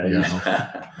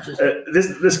 Yeah.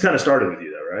 This kind of started with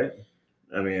you, though, right?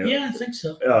 I mean, yeah, I think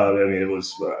so. I mean, it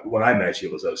was when I met you.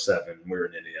 It was 2007. We were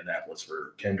in Indianapolis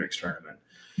for Kendrick's tournament,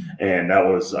 and that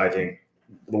was, I think,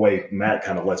 the way Matt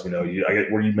kind of lets me know.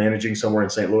 Were you managing somewhere in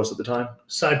St. Louis at the time?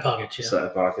 Side Pockets, yeah.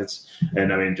 Side Pockets, and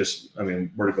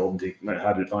where did Golden Tee?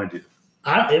 How did it find you?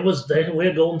 We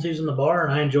had Golden Tees in the bar,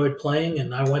 and I enjoyed playing.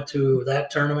 And I went to that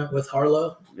tournament with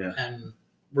Harlow. Yeah. And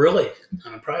really,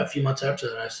 probably a few months after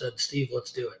that, I said, Steve,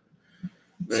 let's do it.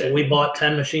 So we bought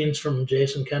 10 machines from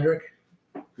Jason Kendrick.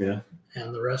 Yeah.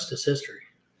 And the rest is history.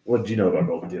 What did you know about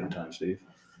Golden Tee at the time, Steve?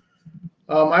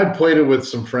 I'd played it with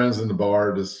some friends in the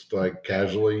bar, just like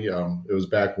casually. It was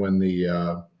back when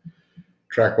the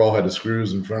trackball had the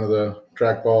screws in front of the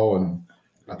trackball, and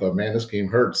I thought, man, this game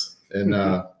hurts. And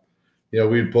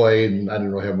we'd played, and I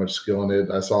didn't really have much skill in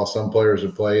it. I saw some players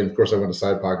that play, and of course, I went to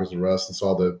Side Pockets with Russ and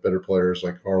saw the better players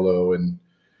like Harlow and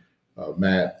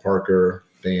Matt, Parker,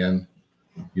 Dan.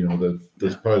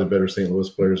 There's probably the better St. Louis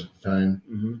players at the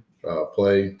time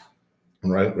play.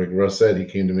 And right, like Russ said, he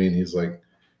came to me and he's like,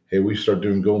 hey, we should start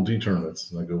doing Golden Tee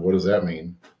tournaments. And I go, what does that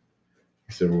mean?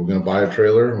 He said, we're going to buy a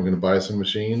trailer. We're going to buy some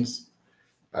machines.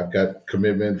 I've got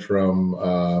commitment from,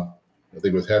 I think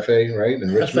it was Hefe, right?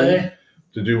 In Richmond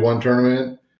to do one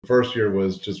tournament. The first year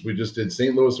was we just did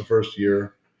St. Louis the first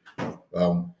year.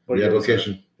 We had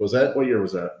location. Was that? What year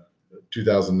was that?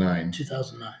 2009.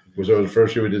 2009. Was the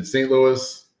first year we did St.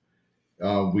 Louis.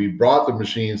 We brought the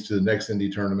machines to the next Indy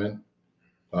tournament.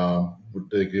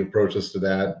 They approached us to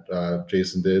that.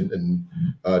 Jason did, and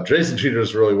Jason treated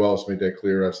us really well. Let's make that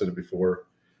clear. I've said it before.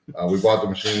 We bought the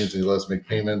machines, and he let us make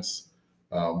payments.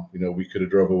 We could have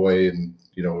drove away, and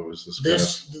it was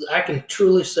just I can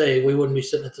truly say we wouldn't be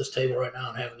sitting at this table right now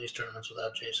and having these tournaments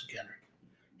without Jason Kendrick.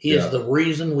 He is the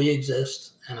reason we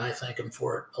exist, and I thank him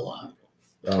for it a lot.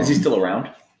 Is he still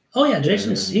around? Oh yeah,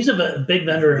 he's a big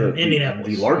vendor in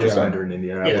Indianapolis. The largest vendor in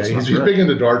Indianapolis. Yeah, he's big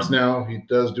into darts now. He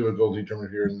does do a Golden Tee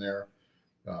tournament here and there.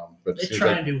 But they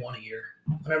try and do one a year.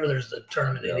 Whenever there's a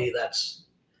tournament in Indy, that's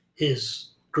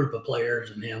his group of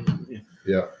players and him.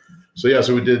 Yeah.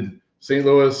 So we did St.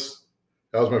 Louis.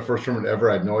 That was my first tournament ever.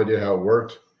 I had no idea how it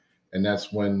worked. And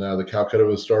that's when the Calcutta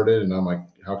was started. And I'm like,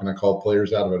 how can I call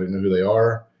players out if I didn't know who they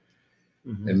are?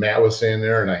 Mm-hmm. And Matt was standing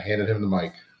there, and I handed him the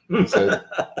mic and said,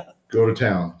 go to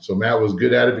town. So Matt was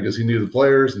good at it because he knew the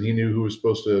players and he knew who was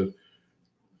supposed to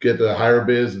get the higher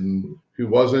bids and who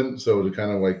wasn't. So to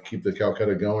kind of like keep the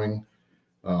Calcutta going,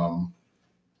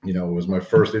 it was my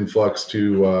first influx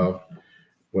to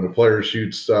when a player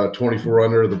shoots 24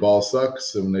 under, the ball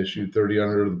sucks. And when they shoot 30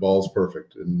 under, the ball's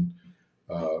perfect. And,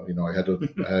 I had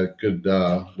a good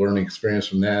learning experience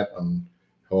from that on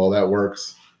how all that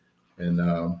works. And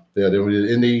then we did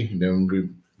Indy, and then we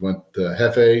went to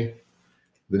Hefe.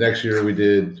 The next year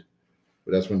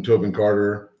that's when Tobin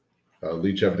Carter,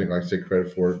 Leach, I think likes to take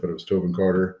credit for it, but it was Tobin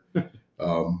Carter.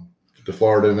 The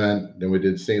Florida event, then we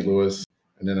did St. Louis,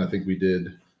 and then I think we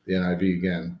did the NIV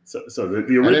again. So the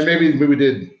original. And then maybe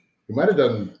we might have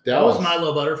done Dallas. That was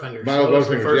Milo Butterfingers. Milo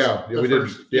Butterfingers, we did.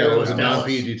 Yeah, it was a Dallas.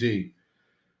 non-PGT.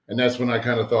 And that's when I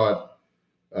kind of thought,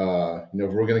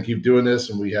 if we're going to keep doing this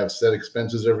and we have set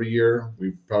expenses every year,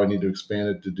 we probably need to expand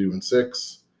it to doing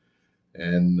 6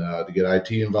 and to get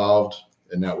IT involved.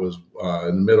 And that was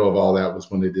in the middle of all that was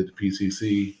when they did the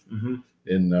PCC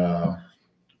in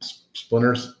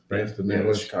Splinters, right? Yeah, the name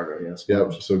was Chicago, yes. Yeah.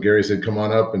 So Gary said, come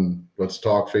on up and let's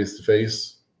talk face to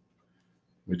face.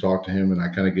 We talked to him, and I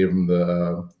kind of gave him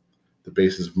the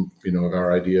basis, of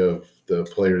our idea of the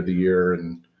player of the year,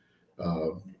 and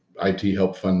IT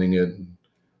helped funding it, and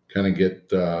kind of get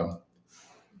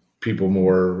people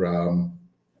more,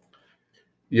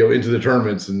 into the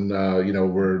tournaments, and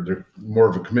where they're more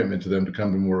of a commitment to them to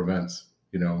come to more events.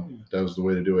 That was the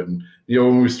way to do it. And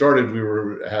when we started, we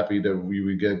were happy that we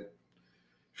would get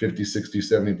 50, 60,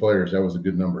 70 players. That was a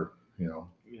good number. Yeah,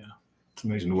 it's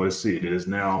amazing the way to see it is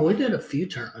now. We did a few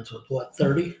tournaments with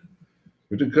 30.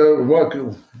 We did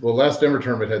last Denver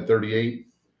tournament had 38.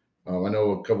 I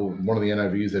know one of the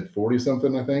NIVs had 40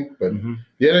 something, I think, but Mm-hmm.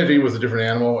 the NIV was a different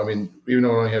animal. I mean, even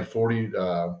though it only had 40,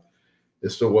 it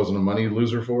still wasn't a money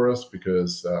loser for us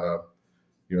because,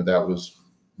 that was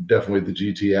definitely the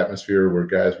GT atmosphere where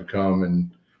guys would come.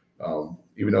 And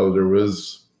even though there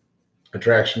was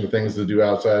attraction to things to do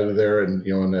outside of there and,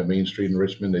 on that main street in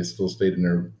Richmond, they still stayed in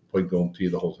there, played Golden Tee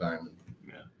the whole time.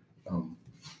 Yeah.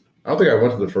 I don't think I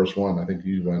went to the first one. I think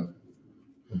you went.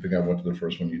 I don't think I went to the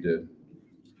first one you did.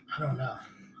 I don't know.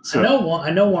 So, I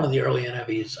know one of the early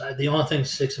NIVs. The only thing that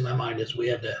sticks in my mind is we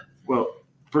had to well,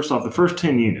 first off, the first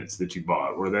 10 units that you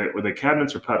bought, were they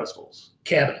cabinets or pedestals?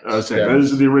 cabinets. I was saying,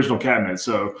 those are the original cabinets.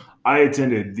 So I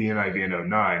attended the NIV in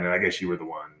 09, and I guess you were the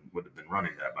one would have been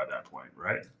running that by that point,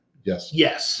 right? Yes.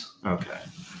 Yes. Okay.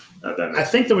 I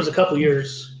think there was a couple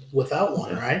years without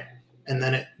one, right? And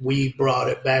then we brought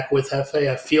it back with Hefe,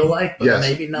 I feel like, but Yes.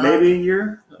 maybe not. Maybe a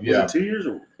year? Yeah. Was it 2 years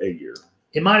or a year?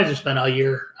 It might have just been a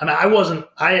year. I mean,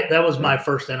 that was my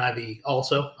first NIV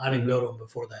also. I didn't go to them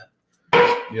before that.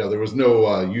 There was no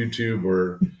YouTube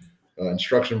or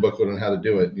instruction booklet on how to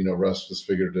do it. Russ just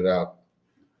figured it out.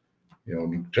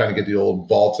 Trying to get the old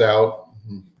vaults out.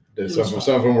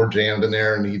 Some of them were jammed in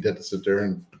there, and he'd have to sit there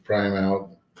and pry them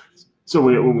out. So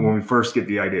when we first get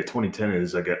the idea, 2010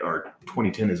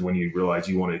 is when you realize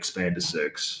you want to expand to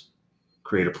 6,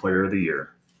 create a player of the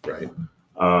year. Right.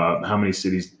 How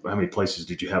many places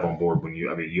did you have on board when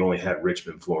you only had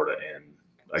Richmond, Florida, and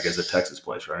I guess a Texas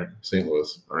place, right? St.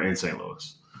 Louis. Or in St.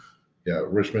 Louis. Yeah,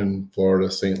 Richmond, Florida,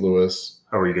 St. Louis.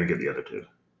 How are you going to get the other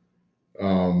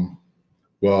 2?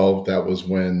 Well, that was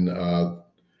when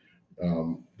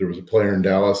there was a player in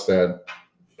Dallas that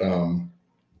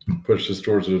pushed us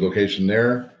towards the location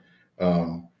there.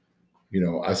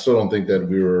 I still don't think that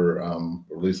we were, or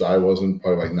at least I wasn't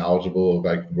probably knowledgeable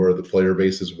of where the player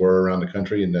bases were around the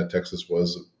country, and that Texas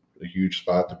was a huge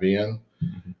spot to be in.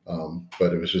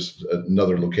 But it was just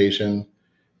another location.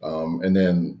 And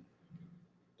then,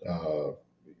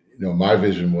 my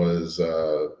vision was,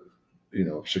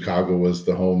 Chicago was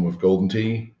the home of Golden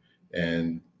Tee,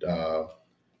 and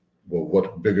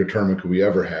what bigger tournament could we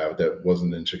ever have that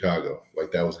wasn't in Chicago?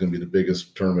 That was going to be the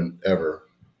biggest tournament ever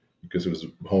because it was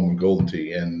home of Golden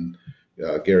Tee. And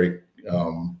Gary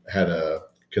had a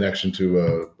connection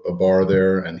to a bar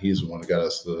there, and he's the one that got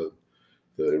us the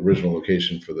original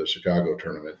location for the Chicago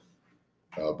tournament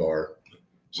bar.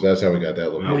 So that's how we got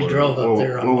that location. We drove up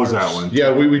there on What was March- that one?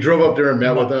 Yeah, we drove up there and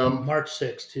met with them. March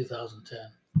 6,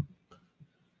 2010.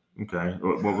 Okay.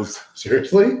 What was?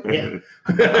 Seriously? Yeah.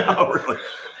 Oh, really?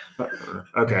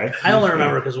 Okay. I only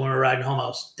remember because when we were riding home, I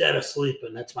was dead asleep,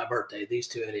 and that's my birthday. These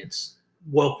 2 idiots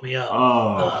woke me up.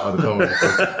 Oh.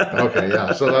 Okay,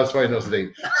 yeah. So that's why he knows the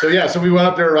date. So we went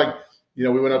up there, we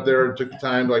went up there and took the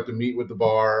time to meet with the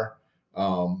bar.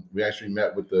 We actually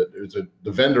met with the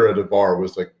vendor at the bar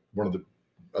was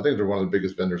I think they're one of the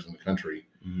biggest vendors in the country.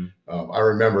 Mm-hmm. I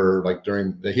remember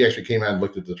he actually came out and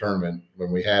looked at the tournament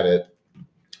when we had it, and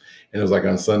it was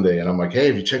on Sunday, and I'm like, hey,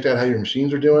 have you checked out how your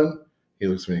machines are doing? He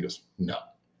looks at me and he goes, no.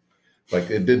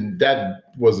 That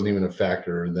wasn't even a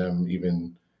factor in them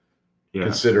even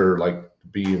consider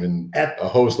be even a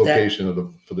host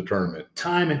location for the tournament.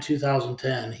 Time in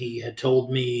 2010, he had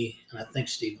told me, and I think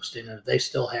Steve was staying there, they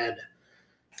still had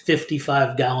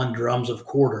 55-gallon drums of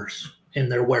quarters in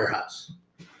their warehouse.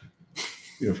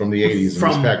 From the 80s,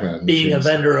 From Pac-Man being machines. a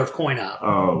vendor of coin op.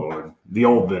 Oh, Lord. The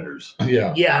old vendors.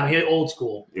 Yeah. Yeah, I mean, old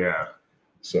school. Yeah.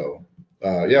 So,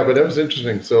 but that was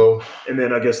interesting. So, And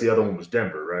then I guess the other one was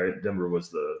Denver, right? Denver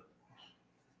was the.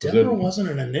 Denver wasn't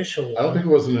an initial one. I don't think it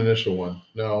was an initial one.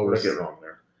 No, it What was did I get wrong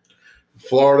there?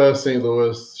 Florida, St.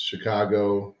 Louis,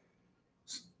 Chicago,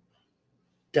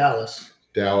 Dallas.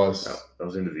 Dallas. Oh, that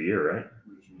was into the year, right?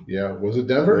 Yeah, was it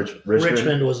Denver?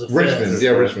 Richmond was the fifth. Richmond.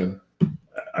 Yeah, Richmond.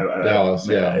 Dallas.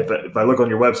 Yeah. If I look on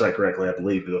your website correctly, I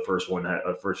believe the first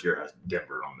year has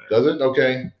Denver on there. Does it?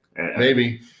 Okay, And-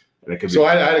 maybe. and it could So be.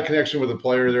 I had a connection with a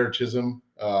player there, Chisholm.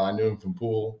 I knew him from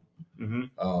pool. Mhm.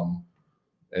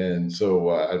 And so,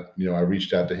 I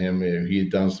reached out to him. He had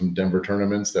done some Denver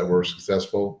tournaments that were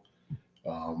successful.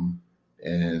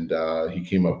 And he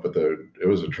came up with it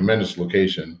was a tremendous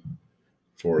location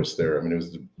for us there. I mean, it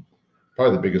was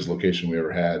probably the biggest location we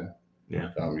ever had.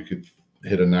 Yeah. You could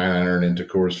hit a 9-iron into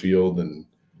Coors Field, and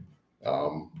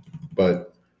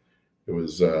but it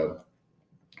was,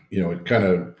 it kind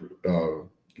of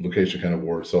location kind of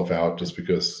wore itself out just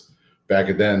because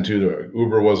back then too, the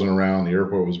Uber wasn't around, the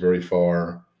airport was very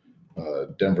far.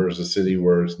 Denver is a city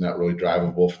where it's not really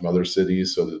drivable from other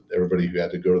cities, so that everybody who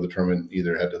had to go to the tournament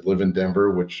either had to live in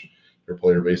Denver, which their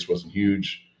player base wasn't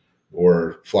huge,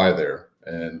 or fly there.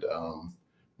 And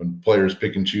when players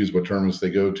pick and choose what tournaments they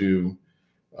go to,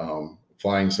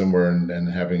 flying somewhere and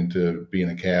having to be in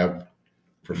a cab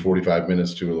for 45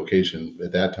 minutes to a location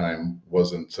at that time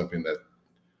wasn't something that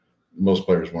most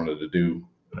players wanted to do.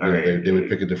 They would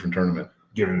pick a different tournament.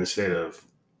 Given the state of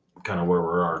kind of where we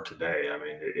are today, I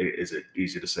mean, is it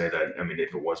easy to say that? I mean,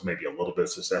 if it was maybe a little bit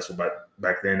successful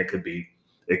back then, it could be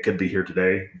here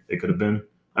today. It could have been.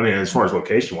 I mean, as far as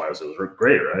location wise, it was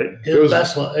great, right? It was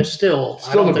best. It's still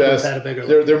the best. Had a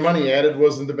bigger their money added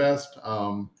wasn't the best.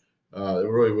 It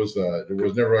really was. There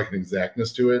was never like an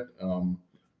exactness to it.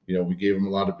 We gave them a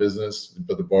lot of business,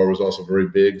 but the bar was also very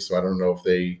big. So I don't know if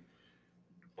they,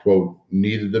 quote,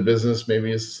 needed the business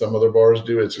maybe as some other bars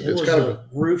do. It's was kind of a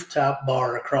rooftop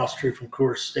bar across the street from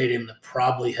Coors Stadium that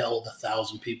probably held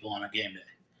 1,000 people on a game day.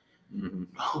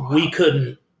 Mm-hmm. We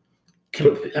couldn't.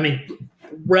 I mean,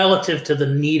 relative to the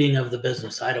needing of the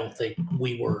business, I don't think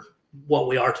we were what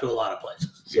we are to a lot of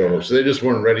places. So they just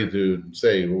weren't ready to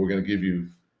say, well, we're going to give you,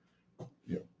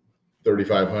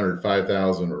 $3,500,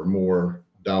 $5,000 or more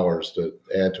dollars to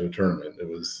add to a tournament. It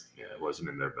wasn't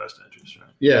in their best interest,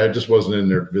 right? Yeah, it just wasn't in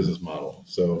their business model.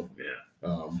 So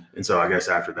and so I guess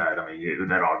after that, I mean,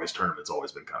 that August tournament's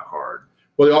always been kind of hard.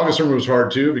 Well, the August tournament was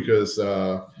hard too because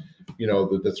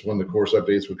that's when the course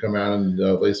updates would come out in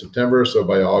late September. So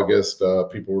by August,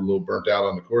 people were a little burnt out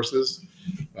on the courses,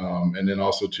 and then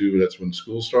also too, that's when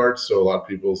school starts. So a lot of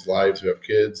people's lives who have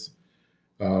kids,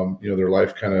 their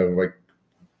life kind of like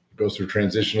goes through a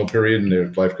transitional period, and their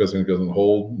life goes on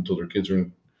hold until their kids are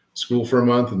in school for a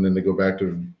month, and then they go back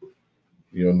to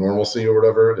normalcy or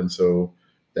whatever. And so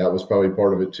that was probably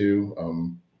part of it too.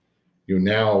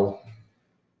 Now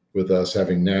with us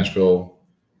having Nashville,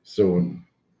 so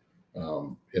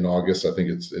in August, I think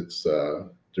it's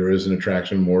there is an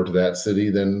attraction more to that city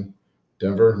than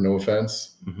Denver. No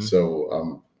offense. Mm-hmm.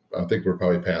 So I think we're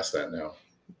probably past that now.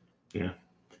 Yeah,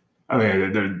 I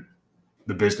mean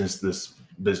the business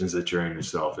that you're in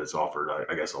yourself, it's offered,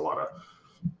 I guess, a lot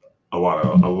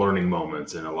of learning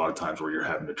moments and a lot of times where you're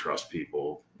having to trust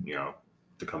people,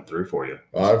 to come through for you.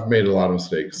 I've made a lot of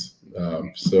mistakes.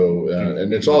 And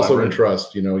it's also in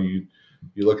trust, you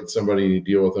look at somebody, you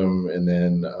deal with them, and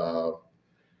then,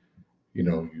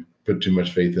 you put too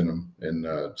much faith in them. And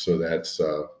so that's,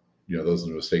 those are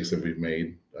the mistakes that we've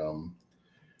made.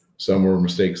 Some were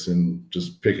mistakes in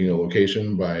just picking a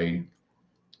location by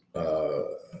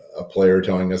a player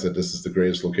telling us that this is the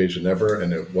greatest location ever,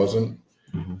 and it wasn't.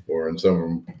 Mm-hmm. Or and some of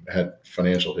them had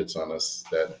financial hits on us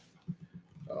that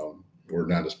were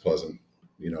not as pleasant.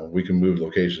 We can move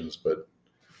locations, but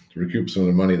to recoup some of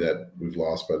the money that we've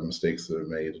lost by the mistakes that are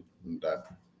made,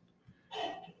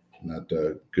 not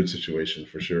a good situation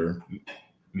for sure.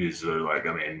 Is there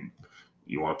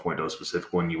you want to point to a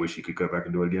specific one you wish you could go back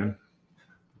and do it again?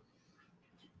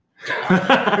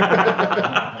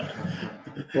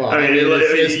 Well,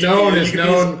 it's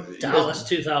known. Dallas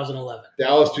 2011.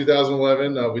 Dallas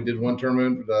 2011. We did one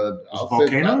tournament.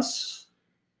 Volcanoes?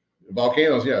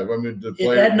 Volcanoes, yeah. I mean, the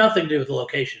player, it had nothing to do with the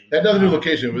location. It had nothing to do with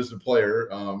location. It was the player.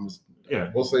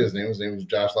 We'll say his name. His name was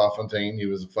Josh LaFontaine. He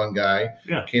was a fun guy.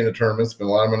 Yeah. Came to tournaments, spent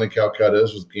a lot of money in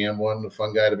Calcutta's, was gambling, a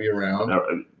fun guy to be around. Now,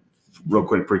 real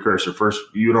quick precursor. First,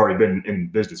 you had already been in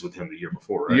business with him the year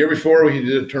before, right? The year before, he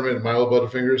did a tournament at Milo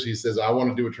Butterfingers. He says, I want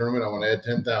to do a tournament. I want to add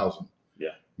 10,000. Yeah.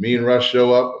 Me and Russ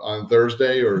show up on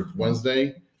Thursday or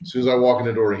Wednesday. As soon as I walk in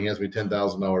the door, he hands me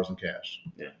 $10,000 in cash.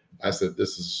 Yeah. I said,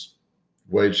 this is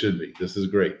the way it should be. This is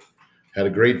great. Had a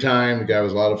great time. The guy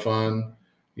was a lot of fun.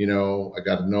 I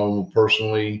got to know him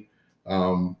personally.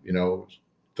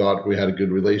 Thought we had a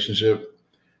good relationship.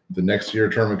 The next year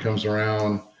tournament comes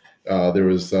around. There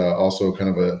was also kind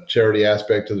of a charity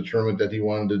aspect to the tournament that he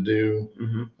wanted to do.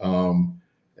 Mm-hmm.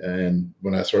 And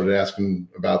when I started asking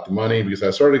about the money, because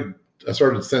I started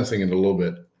sensing it a little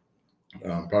bit,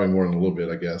 probably more than a little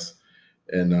bit, I guess.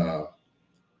 And,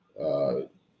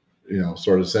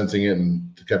 started sensing it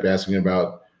and kept asking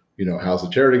about, how's the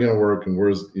charity going to work? And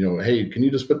where's, hey, can you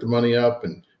just put the money up?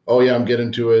 And, oh yeah, I'm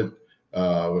getting to it.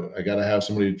 I got to have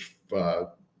somebody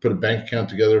put a bank account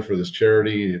together for this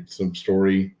charity. It's some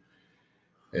story.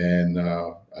 And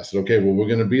I said, okay, well, we're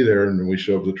going to be there. And when we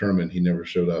show up to the tournament, he never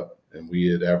showed up. And we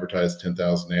had advertised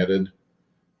 10,000 added.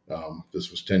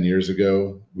 This was 10 years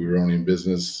ago. We were only in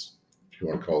business, if you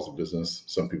want to call it a business.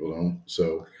 Some people don't.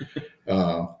 So,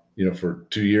 for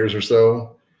 2 years or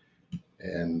so.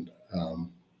 And,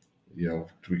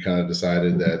 we kind of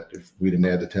decided that if we didn't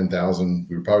add the 10,000,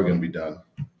 we were probably going to be done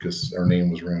because our name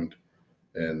was ruined.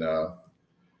 And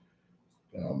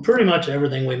pretty much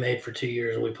everything we made for 2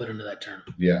 years, we put into that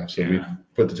tournament. Yeah. So we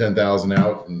put the 10,000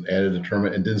 out and added a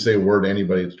tournament and didn't say a word to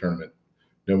anybody at the tournament.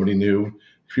 Nobody knew.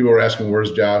 People were asking,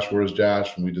 where's Josh?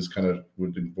 And we just kind of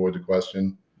would avoid the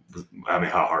question. I mean,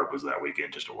 how hard was that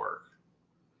weekend just to work?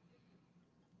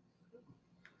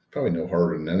 Probably no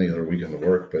harder than any other weekend of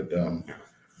work, but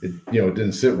it it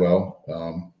didn't sit well.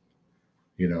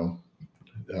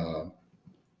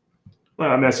 Well,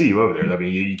 I mean, I see you over there. I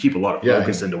mean, you keep a lot of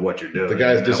focus into what you're doing. The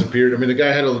guy's disappeared. I mean, the guy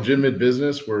had a legitimate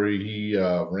business where he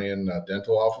ran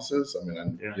dental offices. I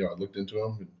mean, I looked into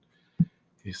him.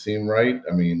 He seemed right.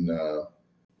 I mean,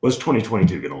 what's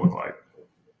 2022 going to look like?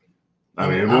 I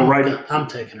mean, I'm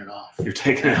taking it off. You're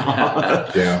taking it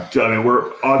off. Yeah. I mean,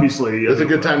 we're obviously. It's a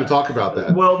good time to talk about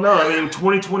that. Well, no, I mean,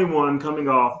 2021 coming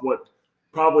off what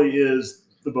probably is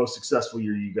the most successful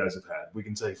year you guys have had. We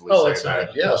can safely say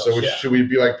that. Yeah. So should we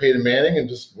be like Peyton Manning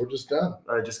and we're just done?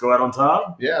 Just go out on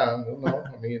top? Yeah. I don't know.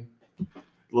 I mean, a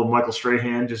little Michael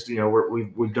Strahan, just,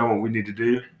 we've done what we need to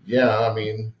do. Yeah. I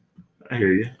mean, I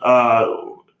hear you. I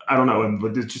don't know.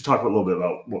 But just talk a little bit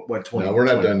about what 20. No, we're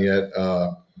not done yet.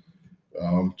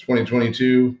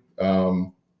 2022,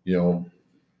 I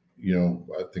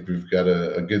think we've got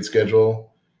a good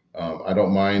schedule. I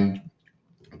don't mind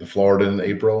the Florida in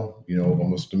April,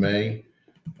 almost to May.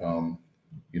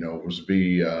 Was to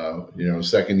be,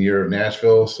 second year of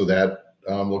Nashville. So that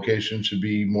location should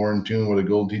be more in tune with what a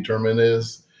Golden Tee tournament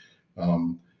is.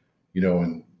 In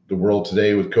the world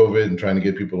today with COVID and trying to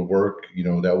get people to work,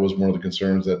 that was one of the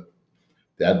concerns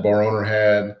that bar owner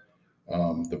had.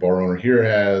 The bar owner here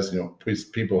has,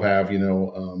 people have,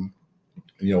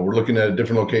 we're looking at a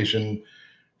different location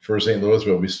for St. Louis,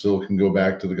 but we still can go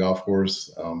back to the golf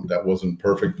course. That wasn't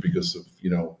perfect because of,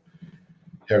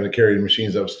 having to carry the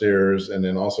machines upstairs. And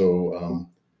then also,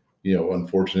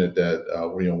 unfortunate that,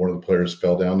 one of the players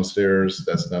fell down the stairs.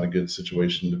 That's not a good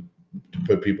situation to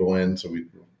put people in. So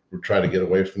we're trying to get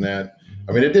away from that.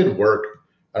 I mean, it did work.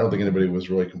 I don't think anybody was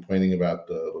really complaining about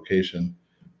the location.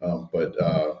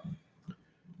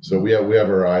 So we have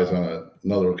our eyes on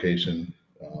another location.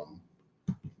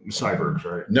 Cybergs,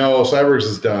 right? No, Cybergs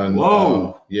is done.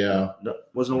 Whoa. Yeah. No,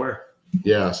 wasn't aware.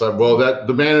 Yeah. So,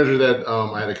 the manager that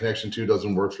I had a connection to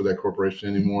doesn't work for that corporation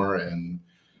anymore, and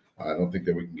I don't think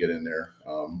that we can get in there.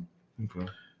 Okay.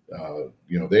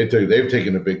 They've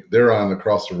taken they're on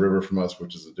across the river from us,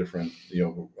 which is a different,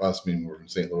 us meaning we're from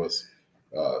St. Louis.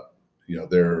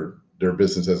 Their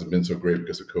business hasn't been so great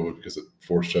because of COVID, because of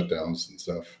forced shutdowns and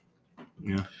stuff.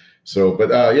 Yeah. So,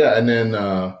 and then,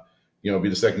 it'll be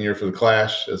the second year for the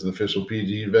Clash as an official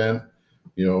PG event,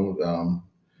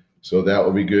 so that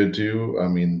will be good too. I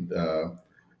mean,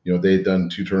 they'd done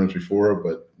 2 tournaments before,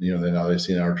 but, now they've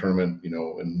seen our tournament,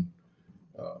 in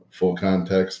full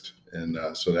context. And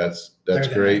so that's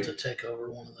great. Have to take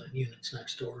over one of the units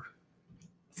next door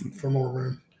for more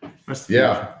room. That's the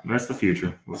future. That's the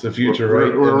future. It's the future,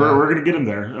 right? We're going to get them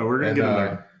there. We're going to get them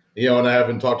there. And I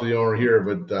haven't talked to the owner here,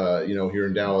 but here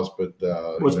in Dallas. But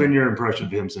what's been your impression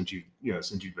of him since you've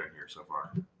been here so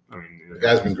far? I mean, the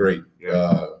guy's been great.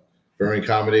 Yeah. Very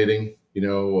accommodating.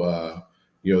 The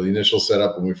initial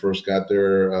setup when we first got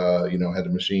there, had the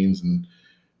machines, and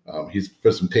he's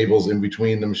put some tables in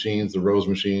between the machines, the rows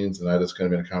machines, and I just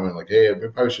kind of made a comment like, "Hey, we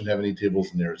probably shouldn't have any tables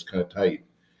in there. It's kind of tight."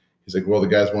 He's like, "Well, the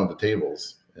guys want the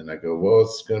tables," and I go, "Well,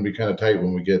 it's going to be kind of tight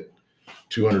when we get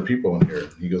 200 people in here."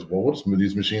 He goes, "Well, we'll just move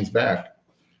these machines back."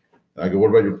 And I go, "What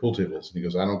about your pool tables?" And he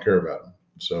goes, "I don't care about them."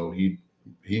 So he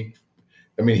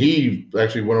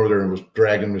actually went over there and was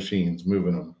dragging machines,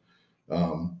 moving them.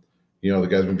 The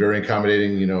guy's been very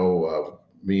accommodating.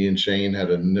 Me and Shane had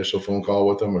an initial phone call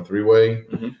with him, a 3-way.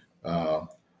 Mm-hmm.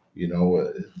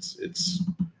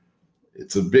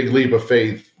 It's a big leap of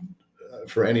faith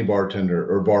for any bartender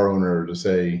or bar owner to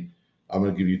say, "I'm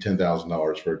going to give you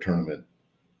 $10,000 for a tournament,"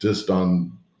 just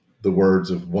on the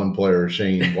words of one player,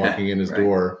 Shane, walking in his right.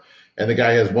 door. And the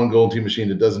guy has one Golden Tee machine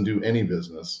that doesn't do any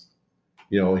business.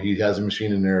 He has a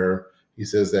machine in there. He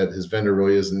says that his vendor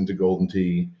really isn't into Golden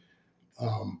Tee.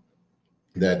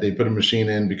 That they put a machine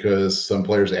in because some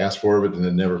players asked for it and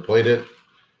then never played it.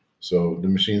 So the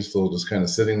machine's still just kind of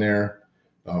sitting there.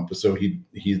 But so he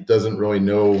doesn't really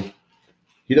know.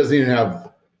 He doesn't even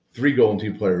have 3 Golden Tee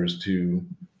players to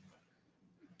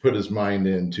put his mind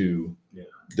into. Yeah.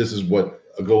 This is what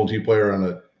a Golden Tee player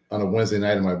on a Wednesday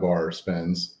night in my bar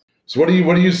spends. So what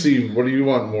do you see? What do you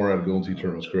want more out of Golden Tee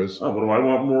tournaments, Chris? Oh, what do I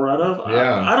want more out of?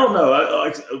 Yeah. I don't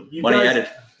know. Money added.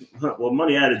 Well,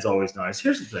 money added is always nice.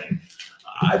 Here's the thing.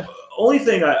 Only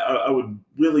thing I would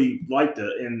really like to,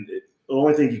 and the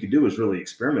only thing you could do is really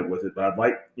experiment with it. But I'd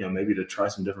like, maybe to try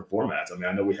some different formats. I mean,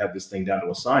 I know we have this thing down to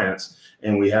a science,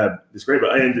 and we have this great,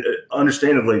 and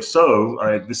understandably so.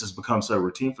 This has become so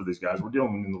routine for these guys. We're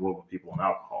dealing in the world with people and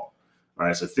alcohol. All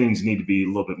right, so things need to be a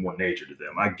little bit more nature to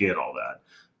them. I get all that.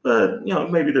 But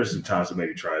maybe there's some times to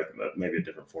maybe try maybe a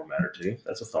different format or two.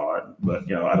 That's a thought, but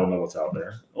I don't know what's out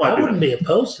there. I wouldn't be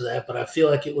opposed to that, but I feel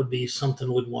like it would be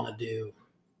something we'd want to do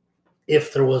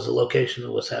if there was a location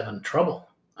that was having trouble.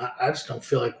 I just don't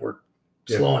feel like we're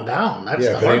slowing down. That's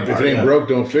the hard part. If it ain't broke,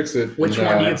 don't fix it. Which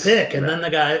one do you pick? And then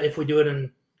the guy, if we do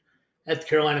it at the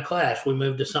Carolina Clash, we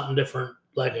move to something different,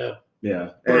 like a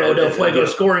Bro Del Fuego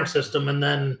scoring system, and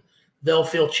then they'll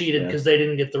feel cheated because they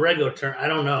didn't get the regular turn. I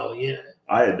don't know. Yeah.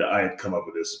 I had come up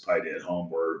with this idea at home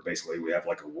where basically we have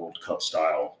like a World Cup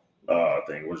style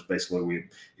thing, where basically if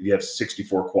you have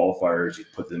 64 qualifiers, you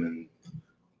put them in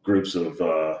groups of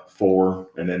 4,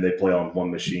 and then they play on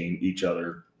one machine, each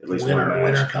other at least one match.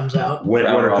 Winner comes out.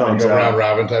 Winner comes out. Round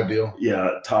robin type deal.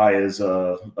 Yeah, tie is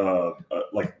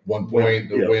like 1 point.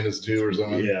 The win is 2 or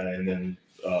something. Yeah, and then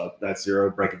that's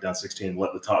 0. Break it down 16.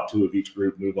 Let the top 2 of each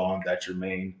group move on. That's your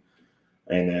main.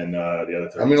 And then the other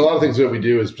 30. I mean, a lot of things that we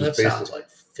do is just that sounds like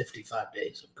 55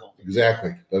 days of golf.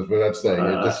 Exactly. That's what I'd say.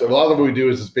 A lot of what we do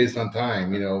is just based on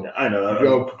time. I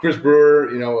know. Chris Brewer.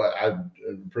 I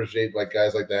appreciate like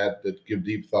guys like that give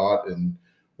deep thought and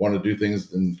want to do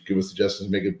things and give us suggestions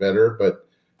to make it better. But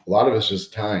a lot of it's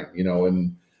just time.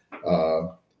 And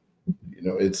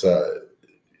it's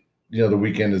the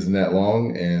weekend isn't that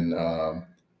long, and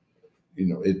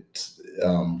it's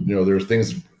there's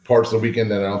things. Parts of the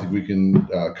weekend that I don't think we can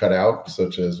cut out,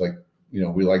 such as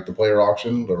we like the player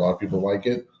auction, but a lot of people like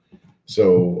it.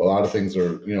 So a lot of things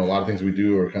we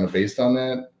do are kind of based on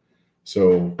that.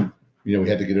 So, we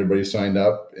had to get everybody signed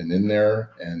up and in there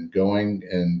and going,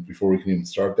 and before we can even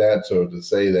start that. So to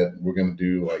say that we're going to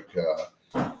do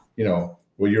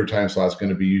what your time slot's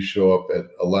going to be, you show up at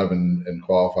 11 and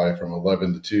qualify from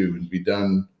 11 to 2 and be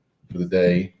done for the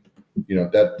day.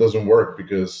 That doesn't work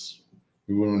because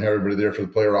we wouldn't have everybody there for the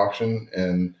player auction,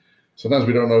 and sometimes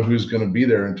we don't know who's going to be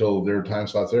there until their time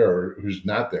slot's there or who's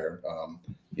not there. I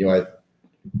had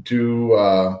 2,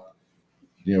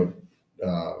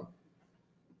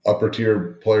 upper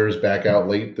tier players back out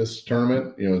late this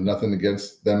tournament. Nothing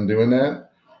against them doing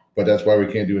that, but that's why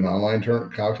we can't do an online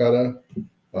Calcutta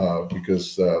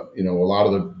because a lot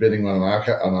of the bidding on an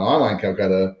online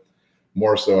Calcutta.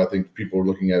 More so, I think people are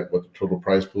looking at what the total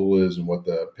prize pool is and what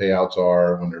the payouts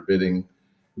are when they're bidding.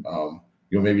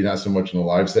 Maybe not so much in the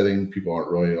live setting. People aren't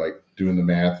really doing the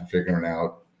math and figuring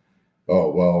out.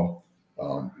 Oh well,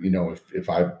 if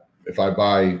I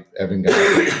buy Evan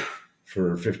Guy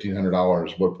for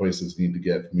 $1,500, what places need to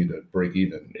get for me to break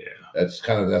even? Yeah, that's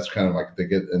kind of like they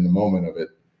get in the moment of it.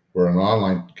 Where an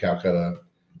online Calcutta,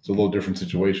 it's a little different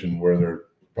situation where they're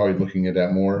probably looking at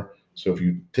that more. So if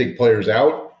you take players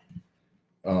out.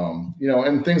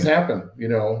 And things happen,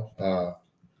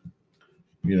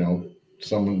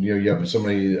 someone, you have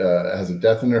somebody has a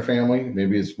death in their family.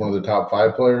 Maybe it's one of the top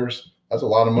 5 players. That's a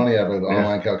lot of money out of an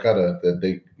online Calcutta that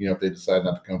they, if they decide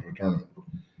not to come to a tournament.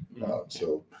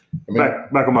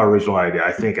 Back on my original idea,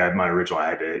 I think my original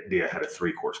idea had a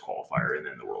 3-course qualifier and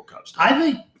then the World Cup stuff. I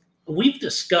think we've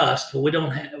discussed, but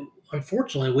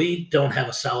unfortunately, we don't have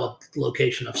a solid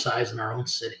location of size in our own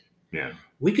city. Yeah.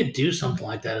 We could do something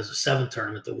like that as a 7th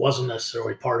tournament that wasn't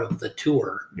necessarily part of the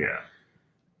tour. Yeah.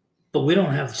 But we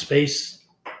don't have the space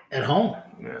at home.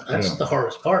 Yeah. That's the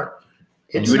hardest part.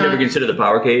 You would never consider the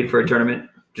Powercade for a tournament?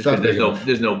 Just because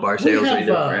there's no bar sales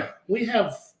either, right? We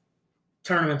have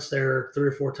tournaments there 3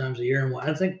 or 4 times a year, and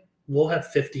I think we'll have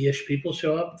 50-ish people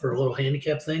show up for a little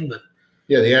handicap thing, but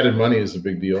the added money is a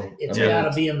big deal. It's got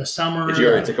to be in the summer. It's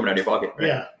coming out of your pocket,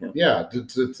 right? Yeah.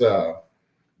 It's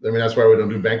that's why we don't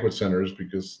do banquet centers,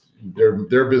 because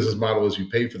their business model is you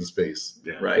pay for the space.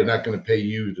 Yeah. Right. They're not going to pay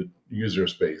you to use their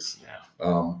space.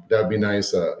 Yeah. That'd be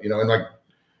nice. And like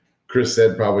Chris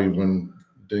said, probably when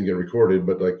didn't get recorded,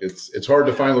 but it's hard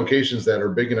to find locations that are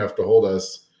big enough to hold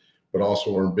us, but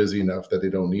also aren't busy enough that they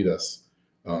don't need us.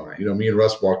 Right. Me and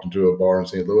Russ walked into a bar in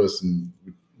St. Louis, and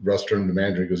Russ turned to the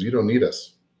manager and goes, "You don't need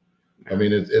us." I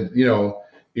mean,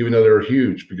 even though they're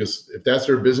huge, because if that's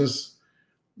their business,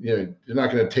 you're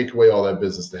not going to take away all that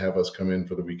business to have us come in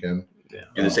for the weekend. Yeah.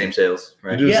 Do the same sales,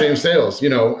 right? Do the same sales,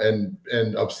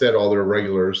 and upset all their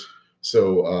regulars.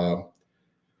 So,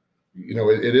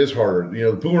 it is harder.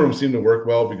 The pool rooms seem to work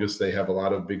well because they have a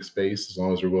lot of big space, as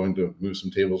long as they're willing to move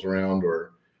some tables around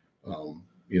or,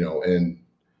 and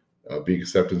big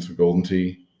acceptance of Golden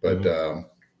Tee. But,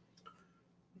 that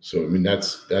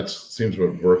seems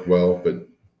to work well, but,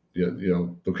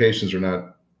 locations are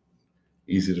not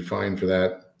easy to find for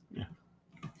that. Yeah.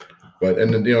 But,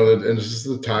 and it's just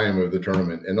the time of the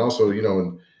tournament. And also,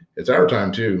 and it's our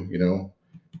time too,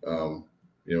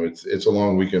 it's a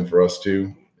long weekend for us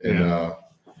too. And,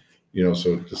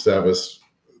 so to have us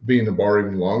be in the bar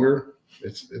even longer,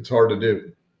 it's hard to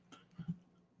do.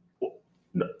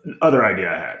 Other idea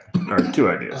I had, or two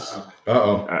ideas.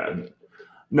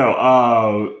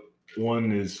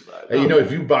 One is hey,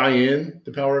 if you buy in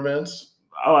to Power Immense.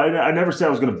 Oh, I never said I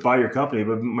was going to buy your company,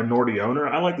 but minority owner,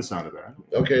 I like the sound of that.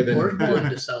 Okay, then we're going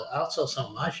to sell. I'll sell some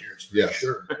of my shares for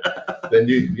sure. Then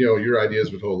your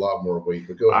ideas would hold a lot more weight.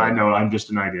 But go ahead. I know I'm just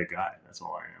an idea guy. That's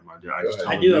all I am.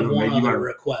 I do have one other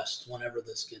request. Whenever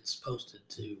this gets posted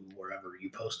to wherever you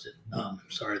post it,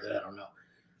 sorry that I don't know.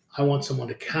 I want someone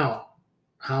to count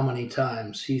how many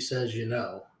times he says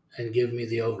and give me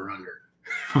the over under.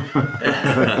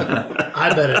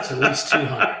 I bet it's at least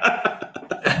 200.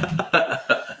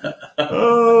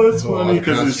 Oh, it's funny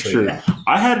because it's true.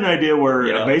 I had an idea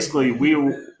where basically we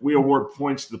award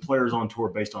points to the players on tour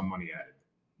based on money added.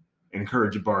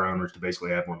 Encourage bar owners to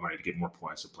basically add more money to get more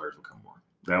points so players will come more.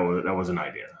 That was an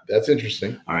idea. That's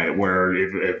interesting. All right, where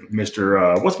if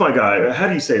Mr. What's my guy? How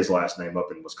do you say his last name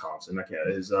up in Wisconsin? I can't.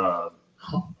 Is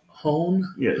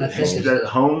Hone? Yeah, is that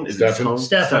Hone? Is it Hone?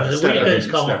 Stefan. We just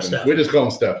call him Stefan. We just call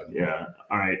him Stefan. Yeah.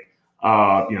 All right.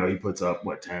 He puts up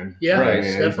 10. Yeah, right.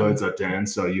 He puts up 10.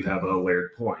 So you have a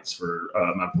layered points for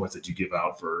amount of points that you give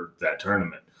out for that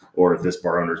tournament. Or if this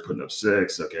bar owner is putting up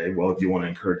 6, okay, well, if you want to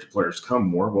encourage the players to come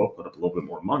more, we'll put up a little bit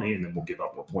more money, and then we'll give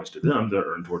out more points to them to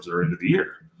earn towards their end of the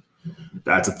year.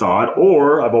 That's a thought.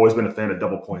 Or I've always been a fan of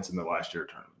double points in the last year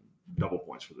tournament. Double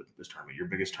points for this tournament. Your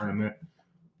biggest tournament,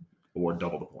 or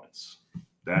double the points.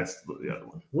 That's the other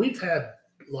one. We've had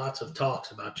lots of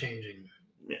talks about changing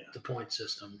the point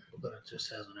system, but it just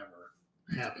hasn't ever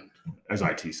happened. As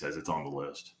IT says, it's on the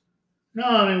list. No,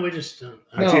 I mean, we just don't.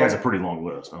 IT has a pretty long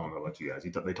list. I don't know about you guys.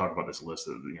 They talk about this list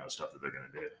of stuff that they're going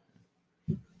to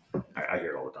do. I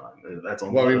hear it all the time. That's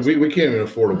on. Well, I mean, we can't even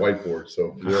afford a whiteboard,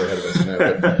 so we're ahead of us in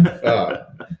that.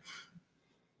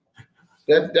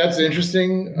 But, that's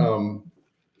interesting. All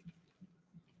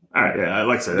right, yeah,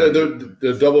 like I said,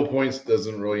 the double points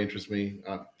doesn't really interest me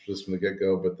just from the get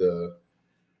go, but the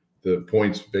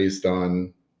points based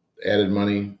on added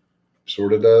money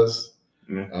sort of does.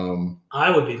 Yeah. I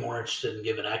would be more interested in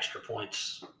giving extra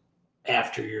points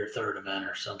after your third event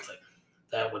or something.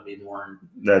 That would be more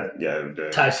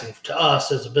enticing to us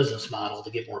as a business model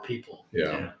to get more people.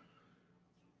 Yeah.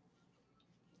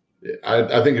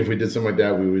 I think if we did something like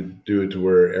that, we would do it to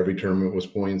where every tournament was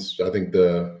points. I think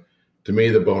to me,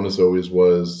 the bonus always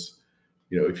was,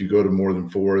 if you go to more than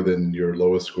 4, then your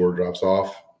lowest score drops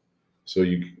off. So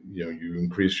you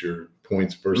increase your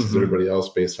points versus everybody else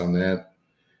based on that.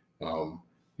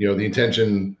 The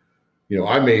intention,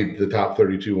 I made the top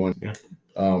 32 one,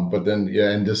 but then,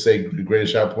 and just say the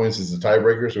greatest shot points is the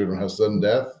tiebreaker, so we don't have sudden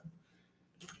death.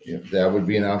 That would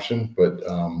be an option, but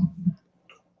I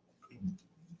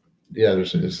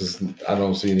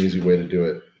don't see an easy way to do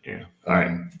it. Yeah. All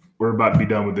right. We're about to be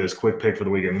done with this quick pick for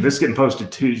the weekend. This is getting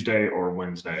posted Tuesday or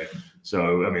Wednesday.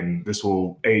 So, I mean, this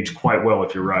will age quite well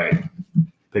if you're right.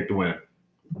 Pick to win.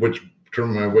 Which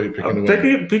tournament are you picking to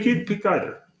win? Pick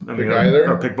either. Pick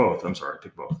either? Or pick both. I'm sorry.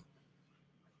 Pick both.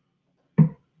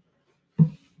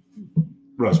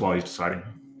 Russ, while he's deciding.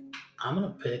 I'm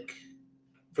going to pick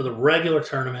for the regular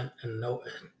tournament, and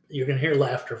you're going to hear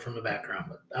laughter from the background,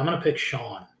 but I'm going to pick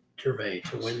Sean Gervais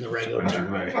to win the regular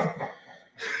tournament.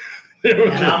 The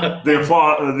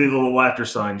little laughter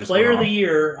sign. Just player of the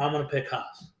year, I'm going to pick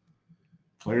Haas.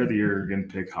 Player of the year, going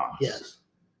to pick Haas. Yes.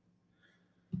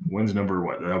 Wins number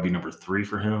what? That'll be number 3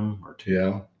 for him or 2.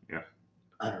 Yeah.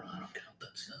 I don't know. I don't count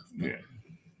that stuff. Yeah.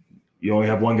 You only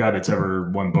have one guy that's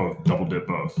ever won both, double dip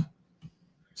both.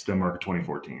 It's Denmark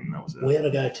 2014. That was it. We had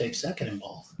a guy take second in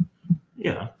both.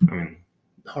 Yeah. I mean,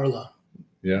 Harlow.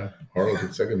 Yeah. Harlow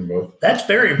took second in both. That's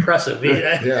very impressive.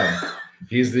 Yeah.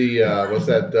 He's the what's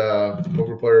that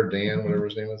poker player, Dan, whatever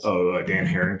his name is? Oh, Dan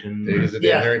Harrington. He's the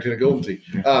Dan Harrington of Golden Tee.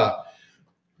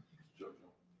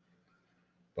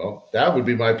 Well, that would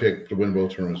be my pick to win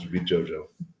both tournaments, would be JoJo.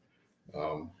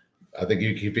 I think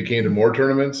if he came to more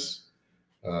tournaments,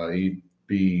 he'd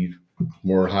be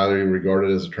more highly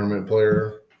regarded as a tournament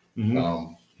player.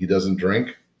 He doesn't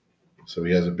drink, so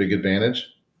he has a big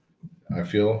advantage, I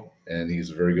feel, and he's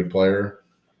a very good player.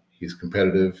 He's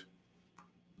competitive.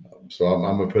 So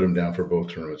I'm going to put him down for both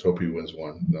tournaments. Hope he wins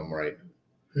one. I'm right.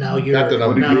 Now you're not that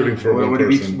I'm rooting for one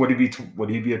person. Would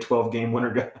he be a 12-game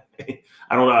winner guy?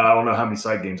 I don't know how many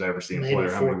side games I ever seen him play.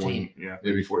 Maybe 14.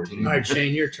 Maybe 14. All right,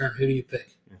 Shane, your turn. Who do you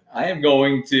pick? I am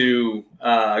going to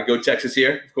go Texas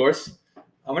here, of course.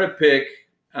 I'm going to pick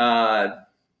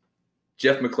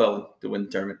Jeff McClellan to win the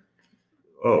tournament.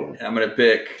 Oh. And I'm going to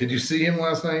pick. Did you see him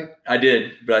last night? I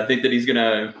did, but I think that he's going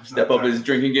to step up his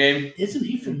drinking game. Isn't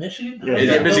he from Michigan? Yeah,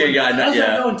 he's a Michigan guy. How's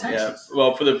that go in Texas? Yeah.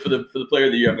 Well, for the player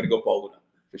of the year, I'm going to go Paul Luna.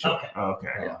 For sure. Okay. Okay.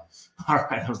 Yeah. All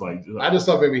right. I was like, I just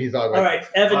thought maybe he thought. Like, All right,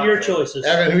 Evan, your choices.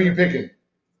 Evan, who are you picking?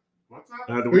 what's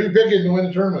that? Who are you picking to win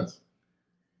the tournaments?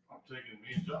 I'm taking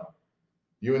me and Joe.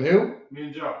 You and who? Me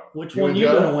and Joe. Which You one and you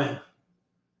Joe? gonna win?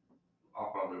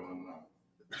 I'll probably win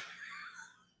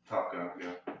Top Gun.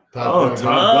 Yeah. Top Top Gun.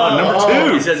 Gun. Number Oh.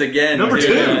 two. He says again. Number He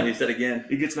said two. again. He said again.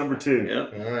 He gets number 2.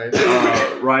 Yep. All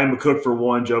right. Ryan McCook for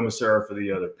 1, Joe Massera for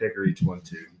the other. Picker each 1,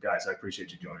 2. Guys, I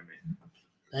appreciate you joining me.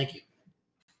 Thank you.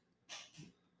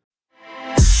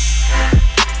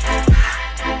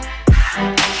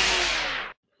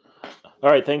 All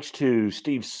right, thanks to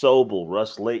Steve Sobel,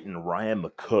 Russ Layton, Ryan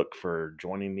McCook for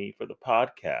joining me for the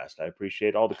podcast. I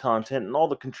appreciate all the content and all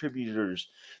the contributors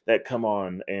that come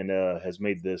on and has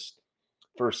made this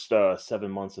first 7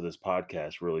 months of this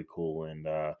podcast really cool. And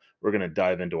we're going to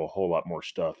dive into a whole lot more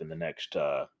stuff in the next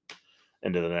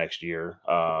into the next year.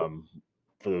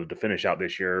 To finish out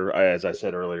this year, as I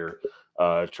said earlier,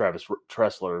 Travis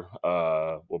Tressler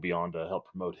will be on to help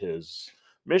promote his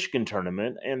Michigan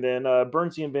tournament, and then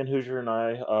Bernsey and Van Hoosier and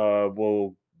I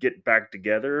will get back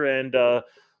together and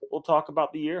we'll talk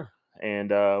about the year.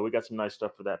 And we got some nice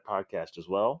stuff for that podcast as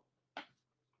well.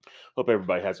 Hope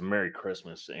everybody has a Merry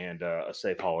Christmas and a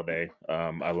safe holiday.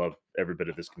 I love every bit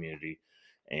of this community,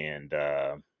 and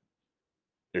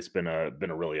it's been a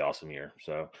really awesome year.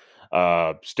 So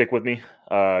stick with me.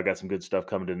 I got some good stuff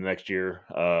coming to the next year.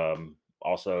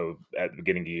 Also, at the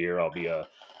beginning of the year, I'll be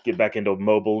get back into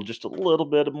mobile just a little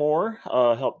bit more,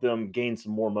 help them gain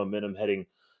some more momentum heading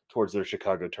towards their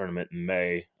Chicago tournament in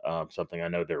May. Something I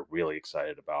know they're really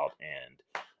excited about,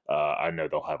 and I know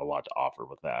they'll have a lot to offer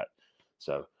with that.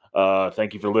 So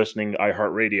thank you for listening.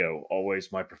 iHeartRadio,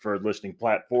 always my preferred listening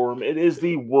platform. It is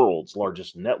the world's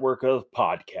largest network of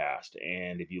podcasts.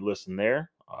 And if you listen there,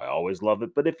 I always love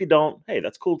it. But if you don't, hey,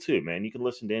 that's cool too, man. You can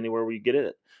listen to anywhere where you get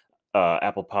it.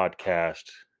 Apple Podcast,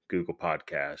 Google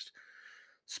Podcast,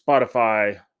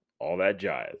 Spotify, all that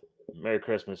jive. Merry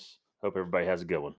Christmas. Hope everybody has a good one.